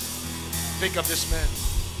Jesus. Pick up this man.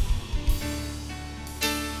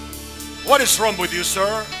 What is wrong with you,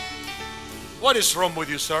 sir? What is wrong with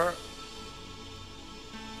you, sir?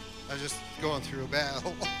 I'm just going through a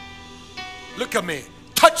battle. Look at me.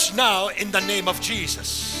 Touch now in the name of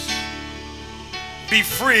Jesus. Be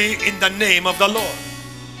free in the name of the Lord.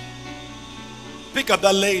 Pick up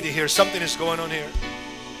that lady here. Something is going on here.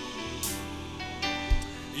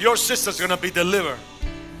 Your sister's going to be delivered.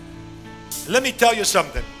 Let me tell you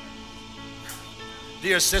something.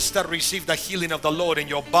 Dear sister, receive the healing of the Lord in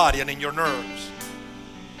your body and in your nerves.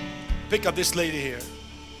 Pick up this lady here.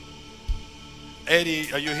 Eddie,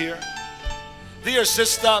 are you here? Dear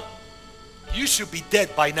sister, you should be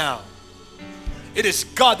dead by now. It is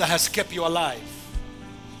God that has kept you alive.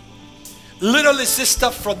 Literally, sister,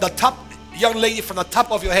 from the top, young lady, from the top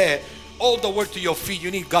of your head all the way to your feet, you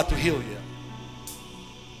need God to heal you.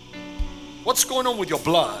 What's going on with your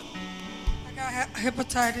blood? I got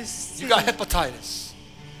hepatitis C. You got hepatitis.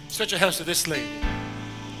 Stretch your hands to this lady.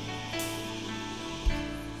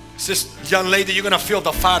 This young lady, you're going to feel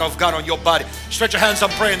the fire of God on your body. Stretch your hands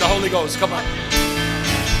and pray in the Holy Ghost. Come on.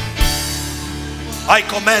 I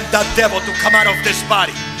command that devil to come out of this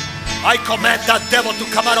body. I command that devil to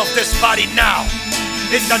come out of this body now.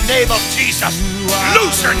 In the name of Jesus.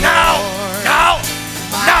 Loose her now. Now.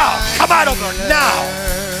 Now. Come out of her now.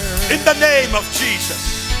 In the name of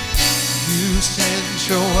Jesus. You sent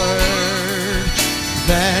your word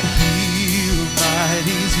that healed my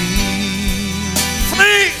disease.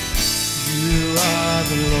 Free. You are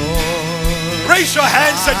the Lord. Raise your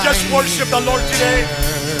hands and just worship the Lord today.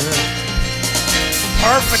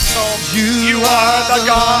 Perfect song. You are the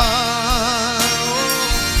God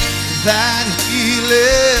that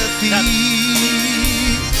healeth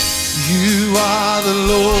thee. You are the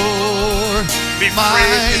Lord, Be my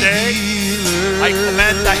free today. healer. I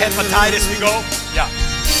command the hepatitis to go. Yeah.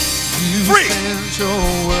 You free. sent your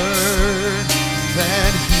word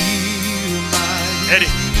that healed my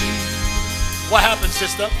Eddie, what happened,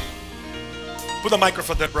 sister? Put the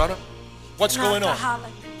microphone there, brother. What's An going on?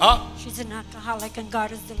 alcoholic. Huh? She's an alcoholic and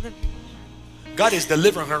God is delivering her. God is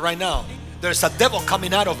delivering her right now. There's a devil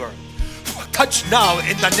coming out of her. Touch now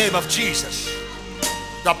in the name of Jesus.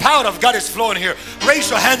 The power of God is flowing here. Raise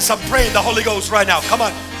your hands and pray in the Holy Ghost right now. Come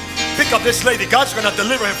on. Pick up this lady. God's going to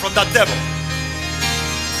deliver him from that devil.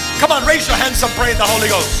 Come on, raise your hands and pray in the Holy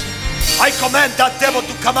Ghost. I command that devil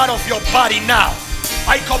to come out of your body now.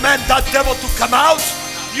 I command that devil to come out.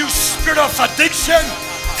 You spirit of addiction,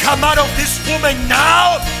 come out of this woman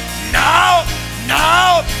now. Now.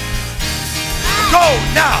 Now. Go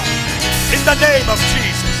now. In the name of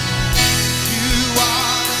Jesus. You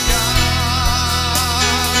are the God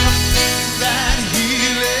that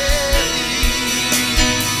healeth thee.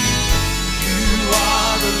 You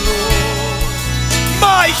are the Lord,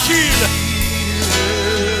 My healer.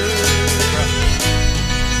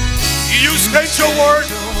 You sent your word.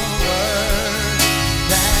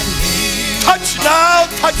 Touch now,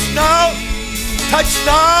 touch now, touch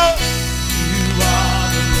now.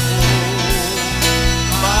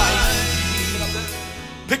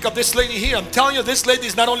 Pick up this lady here. I'm telling you, this lady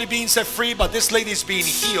is not only being set free, but this lady is being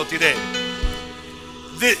healed today.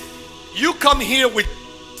 You come here with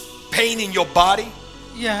pain in your body.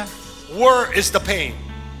 Yeah. Where is the pain?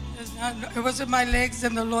 It was in my legs,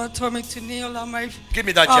 and the Lord told me to kneel on my Give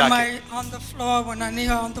me that jacket. on the floor. When I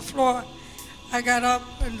kneel on the floor, I got up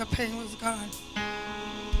and the pain was gone.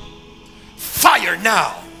 Fire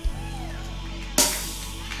now.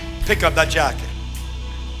 Pick up that jacket.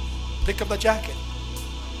 Pick up the jacket.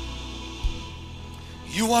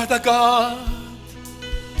 You are the God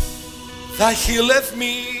that healeth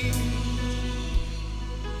me.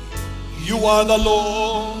 You are the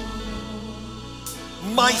Lord,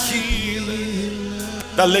 my healer.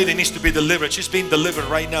 That lady needs to be delivered. She's being delivered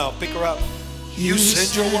right now. Pick her up. You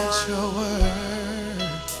sent your word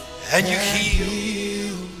and you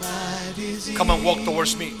heal. Come and walk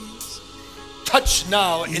towards me. Touch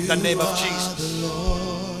now in the name of Jesus.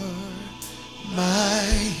 my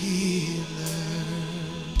healer.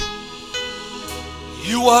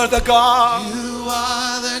 You are the God. You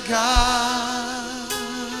are the God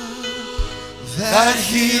That that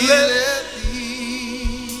healeth healeth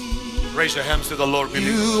thee. Raise your hands to the Lord. Believe.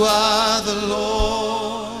 You are the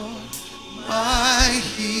Lord, my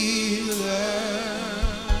healer.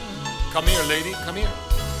 Come here, lady. Come here.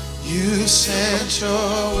 You sent your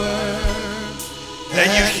word And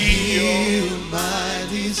you that heal. healed my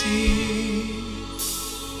disease.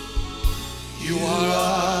 You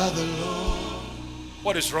are the Lord.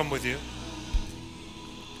 What is wrong with you?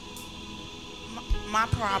 My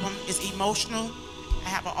problem is emotional. I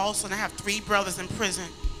have an ulcer and I have 3 brothers in prison.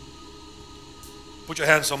 Put your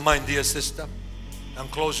hands on mine, dear sister, and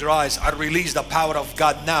close your eyes. I release the power of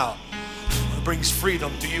God now. It brings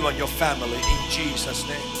freedom to you and your family in Jesus'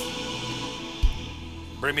 name.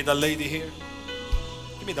 Bring me the lady here.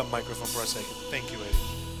 Give me the microphone for a second. Thank you, Eddie.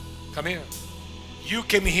 Come here. You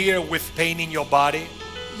came here with pain in your body.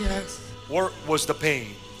 Yes. Where was the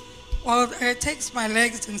pain? Well, it takes my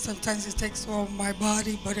legs and sometimes it takes all my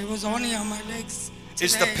body, but it was only on my legs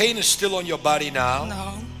Is the today. pain still on your body now?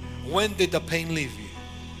 No. When did the pain leave you?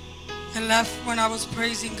 It left when I was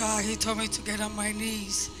praising God. He told me to get on my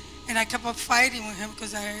knees. And I kept on fighting with him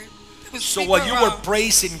because I was So people while you were around.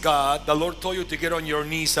 praising God, the Lord told you to get on your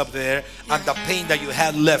knees up there, and the pain that you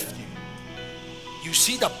had left you. You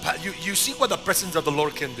see you see what the presence of the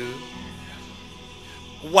Lord can do?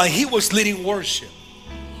 While he was leading worship,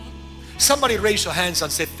 somebody raise your hands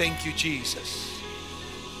and say, thank you, Jesus.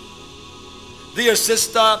 Dear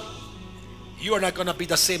sister, you are not going to be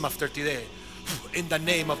the same after today. In the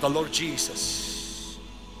name of the Lord Jesus,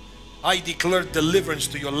 I declare deliverance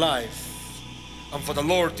to your life, and for the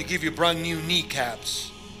Lord to give you brand new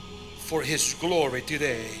kneecaps for his glory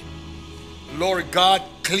today. Lord God,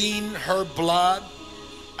 clean her blood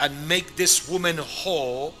and make this woman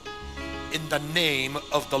whole in the name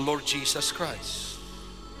of the Lord Jesus Christ.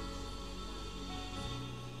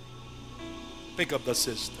 Pick up the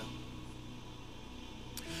sister.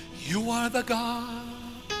 You are the God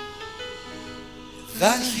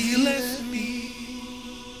that healeth me.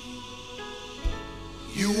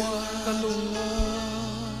 You are the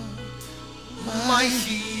Lord, my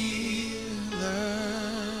healer.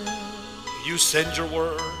 You send your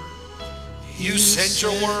word. You send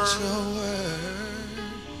your word.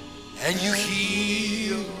 And you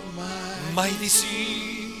heal my disease.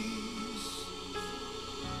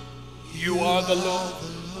 You are the Lord,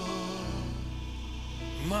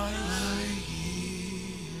 my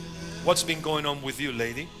healer. What's been going on with you,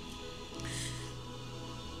 lady?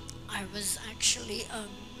 I was actually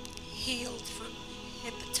healed from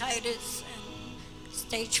hepatitis and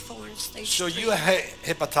stage 4 and stage 3. So you had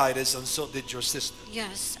hepatitis, and so did your sister.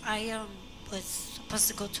 Yes, I was supposed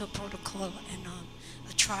to go to a protocol and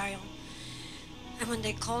a trial. And when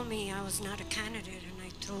they called me, I was not a candidate, and I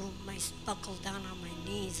threw my buckle down on my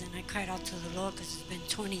knees and I cried out to the Lord because it's been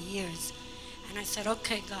 20 years. And I said,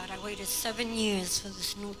 okay, God, I waited 7 years for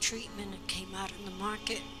this new treatment. It came out in the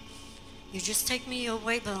market. You just take me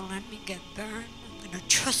away, but don't let me get burned. I'm going to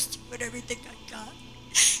trust you with everything I got.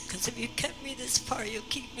 Because if you kept me this far, you'll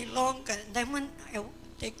keep me longer. And then when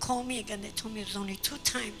they called me again, they told me it was only 2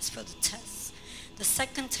 times for the test. The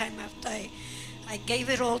second time after I gave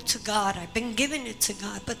it all to God. I've been giving it to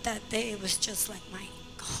God, but that day it was just like my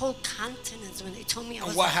whole countenance when they told me I was.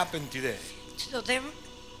 And what happened today? So then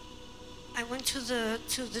I went to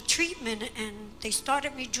the treatment, and they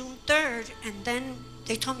started me June 3rd, and then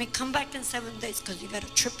they told me come back in 7 days because you got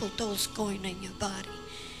a triple dose going in your body.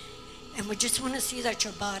 And we just want to see that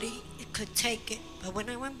your body, it could take it. But when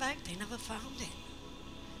I went back, they never found it.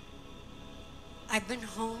 I've been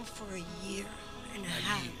home for a year and a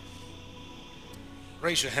half.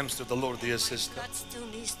 Raise your hands to the Lord, dear sister. God still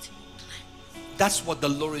needs to. That's what the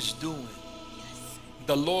Lord is doing. Yes.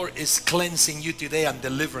 The Lord is cleansing you today and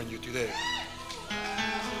delivering you today.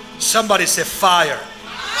 Somebody say fire.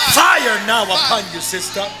 Fire now upon you,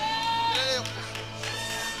 sister.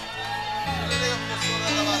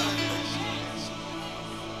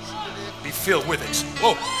 Be filled with it.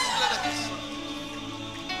 Whoa.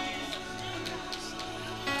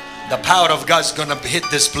 The power of God is going to hit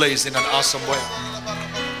this place in an awesome way.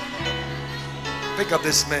 Pick up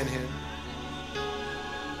this man here.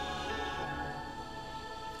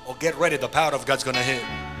 Oh, get ready. The power of God's going to hit.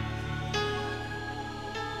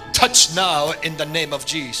 Touch now in the name of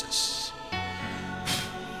Jesus.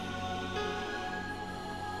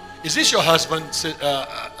 Is this your husband,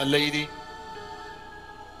 a lady?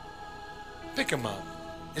 Pick him up.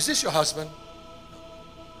 Is this your husband?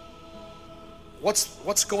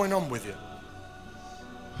 What's going on with you?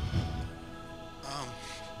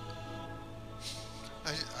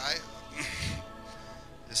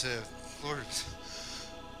 I said, Lord,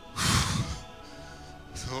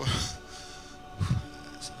 so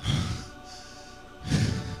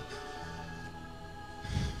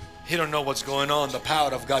He don't know what's going on. The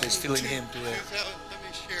power of God is filling him today. let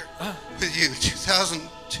me share with you.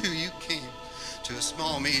 2002, you came to a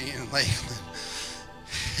small meeting in Lakeland.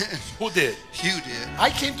 Who did? You did. I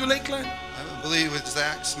came to Lakeland. I believe with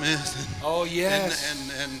Zach Smith. And, Oh yes.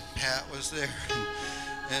 And Pat was there,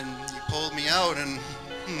 and you pulled me out, and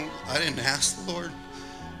I didn't ask the Lord.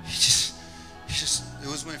 He just, it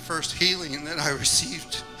was my first healing that I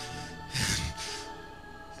received,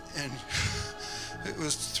 and it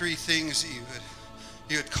was 3 things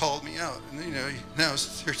you had called me out, and you know now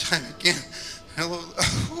it's the 3rd time again. Hello,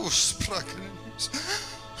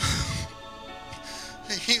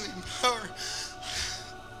 the healing power.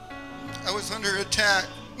 I was under attack,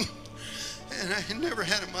 and I had never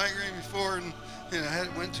had a migraine before, and I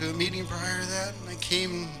went to a meeting prior to that,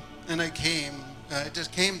 and I came. I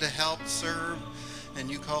just came to help serve,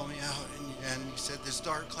 and you called me out, and you said this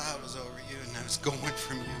dark cloud is over you, and I was going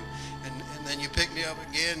from you, and then you picked me up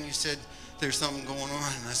again, and you said there's something going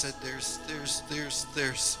on, and I said there's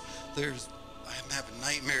I'm having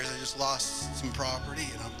nightmares. I just lost some property,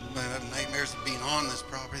 and I'm having nightmares of being on this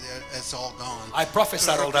property. That's all gone. I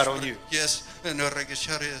prophesied all that on you. Yes, and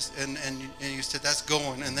you said that's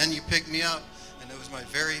going, and then you picked me up, and it was my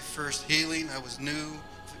very first healing. I was new.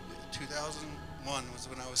 2001 was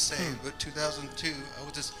when I was saved, but 2002 I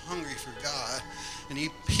was just hungry for God, and He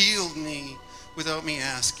healed me without me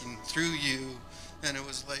asking through you, and it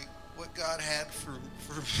was like what God had for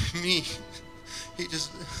me. He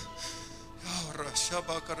just.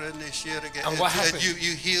 And what happened?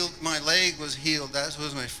 You healed. My leg was healed. That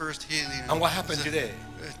was my first healing. And what happened today?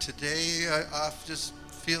 Today, I just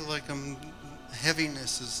feel like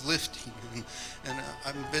heaviness is lifting, and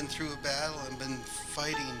I've been through a battle. I've been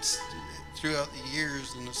fighting throughout the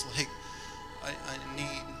years, and it's like I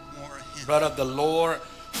need more of Him. Brother, the Lord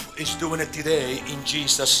is doing it today in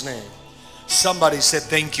Jesus' name. Somebody said,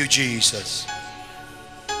 "Thank you, Jesus."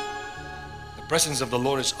 The presence of the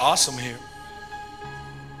Lord is awesome here.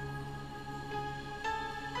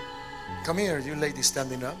 Come here, you lady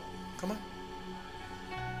standing up. Come on.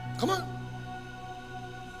 Come on.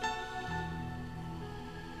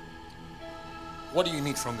 What do you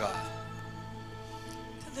need from God?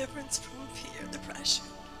 Deliverance from fear, depression,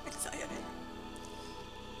 anxiety.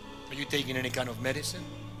 Are you taking any kind of medicine?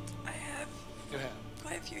 I have You have.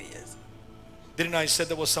 quite a few years. Didn't I say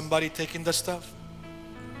there was somebody taking the stuff?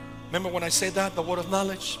 Remember when I said that, the word of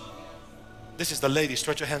knowledge? This is the lady.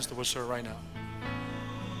 Stretch your hands towards her right now.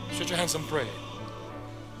 Stretch your hands and pray.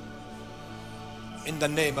 In the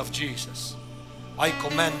name of Jesus, I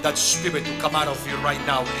command that spirit to come out of you right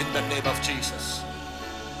now in the name of Jesus.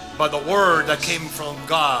 By the word that came from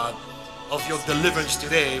God of your deliverance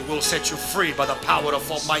today will set you free by the power of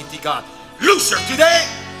Almighty God. Loose her today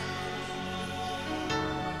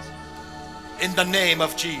in the name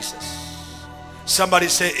of Jesus. Somebody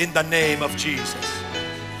say, in the name of Jesus.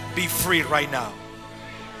 Be free right now.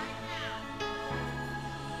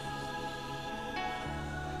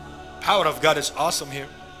 Power of God is awesome here.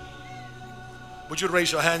 Would you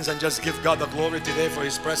raise your hands and just give God the glory today for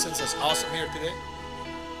His presence is awesome here today?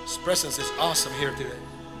 His presence is awesome here today.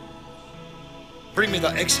 Bring me the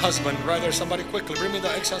ex-husband, brother. Somebody quickly, bring me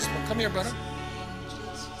the ex-husband. Come here, brother.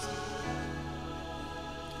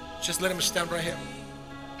 Just let him stand right here.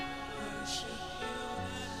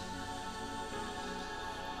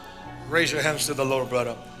 Raise your hands to the Lord,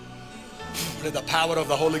 brother. Let the power of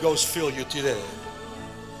the Holy Ghost fill you today.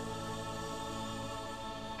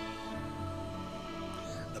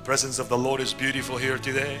 The presence of the Lord is beautiful here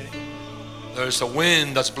today. There's a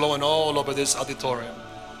wind that's blowing all over this auditorium.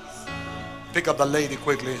 Pick up the lady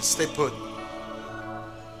quickly. Stay put.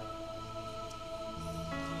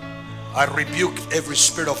 I rebuke every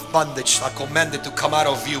spirit of bondage. I command it to come out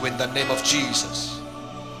of you in the name of Jesus.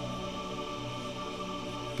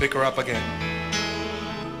 Pick her up again.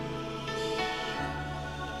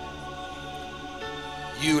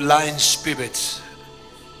 You lying spirits,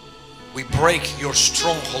 we break your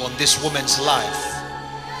stronghold on this woman's life.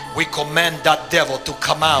 We command that devil to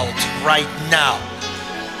come out right now.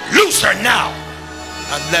 Loose her now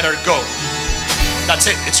and let her go. That's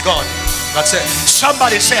it. It's gone. That's it.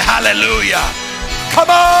 Somebody say hallelujah. Come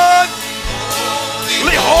on.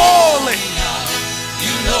 Holy, holy.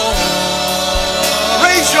 You know.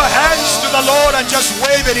 Raise your hands to the Lord and just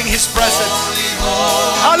wave it in His presence.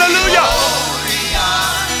 Hallelujah.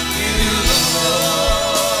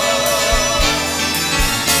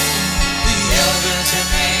 The elders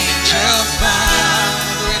and angels bow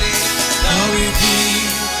ready. Glory be,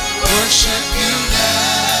 worship you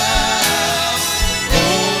now.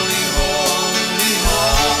 Holy, holy,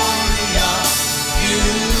 holy are you.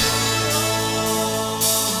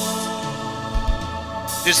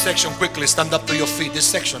 This section quickly, stand up to your feet. This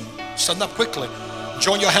section, stand up quickly.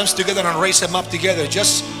 Join your hands together and raise them up together.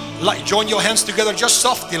 Just like join your hands together just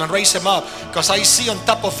softly and raise them up, because I see on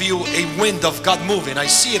top of you a wind of God moving. I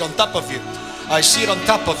see it on top of you. I see it on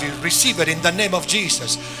top of you. Receive it in the name of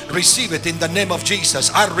Jesus. Receive it in the name of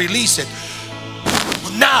Jesus. I release it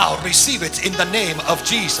now. Receive it in the name of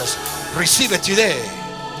Jesus. Receive it today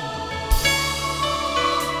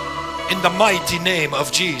in the mighty name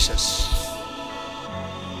of Jesus.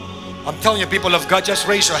 I'm telling you, people of God, just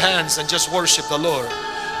raise your hands and just worship the Lord.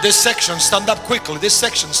 This section, stand up quickly. This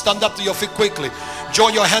section, stand up to your feet quickly.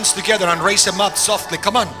 Join your hands together and raise them up softly.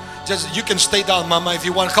 Come on. Just, you can stay down, mama, if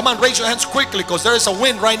you want. Come on, raise your hands quickly, because there is a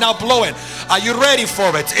wind right now blowing. Are you ready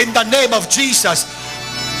for it? In the name of Jesus.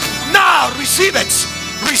 Now, receive it.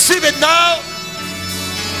 Receive it now.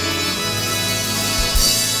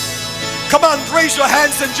 Come on, raise your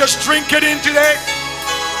hands and just drink it in today.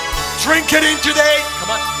 Drink it in today. Come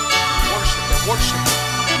on. Worship it. Worship it.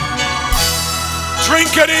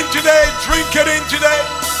 Drink it in today. Drink it in today.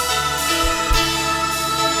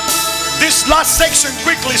 This last section,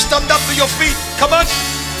 quickly stand up to your feet. Come on.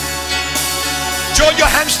 Join your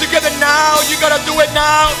hands together now. You gotta do it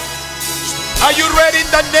now. Are you ready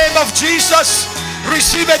in the name of Jesus?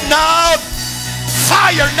 Receive it now.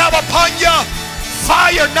 Fire now upon you.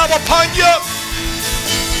 Fire now upon you.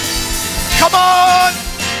 Come on.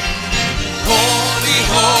 Holy,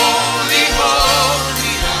 holy,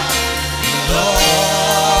 holy are you, Lord.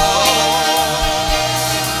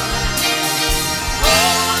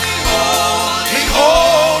 Holy, holy,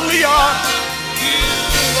 Holy are you,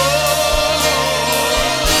 Lord.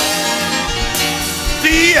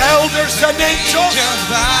 the elders and angels. Just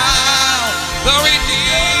bow, glory to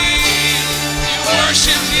you,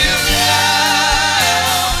 worship you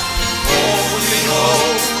now. Holy,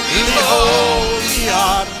 holy, holy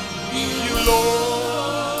are you,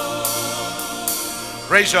 Lord.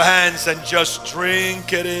 Raise your hands and just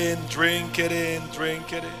drink it in, drink it in,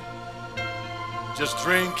 drink it in. Just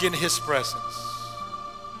drink in His presence.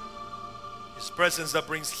 His presence that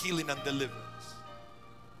brings healing and deliverance.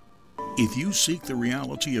 If you seek the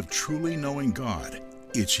reality of truly knowing God,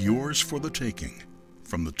 it's yours for the taking.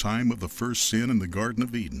 From the time of the first sin in the Garden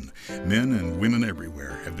of Eden, men and women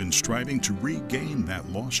everywhere have been striving to regain that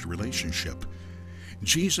lost relationship.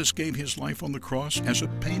 Jesus gave His life on the cross as a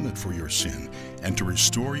payment for your sin and to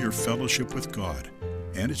restore your fellowship with God.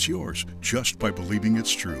 And it's yours just by believing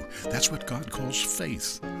it's true. That's what God calls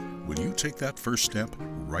faith. Will you take that first step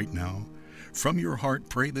right now? From your heart,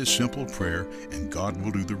 pray this simple prayer, and God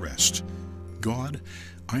will do the rest. God,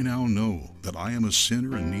 I now know that I am a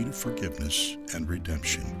sinner in need of forgiveness and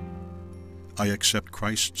redemption. I accept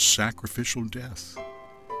Christ's sacrificial death.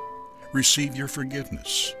 Receive your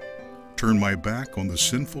forgiveness. Turn my back on the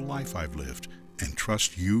sinful life I've lived and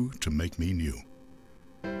trust you to make me new.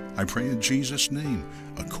 I pray in Jesus' name,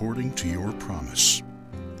 according to your promise.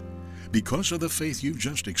 Because of the faith you've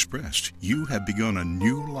just expressed, you have begun a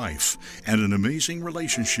new life and an amazing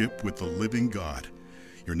relationship with the living God.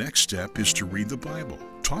 Your next step is to read the Bible,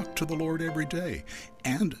 talk to the Lord every day,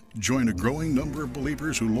 and join a growing number of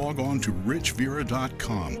believers who log on to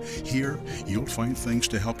richvera.com. Here, you'll find things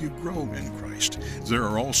to help you grow in Christ. There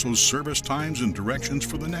are also service times and directions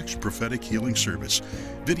for the next prophetic healing service,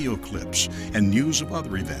 video clips, and news of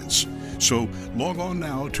other events. So log on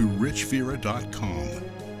now to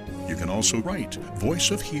richvera.com. You can also write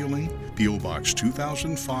Voice of Healing, P.O. Box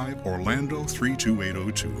 2005, Orlando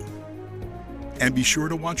 32802. And be sure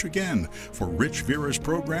to watch again for Rich Vera's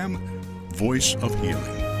program, Voice of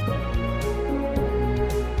Healing.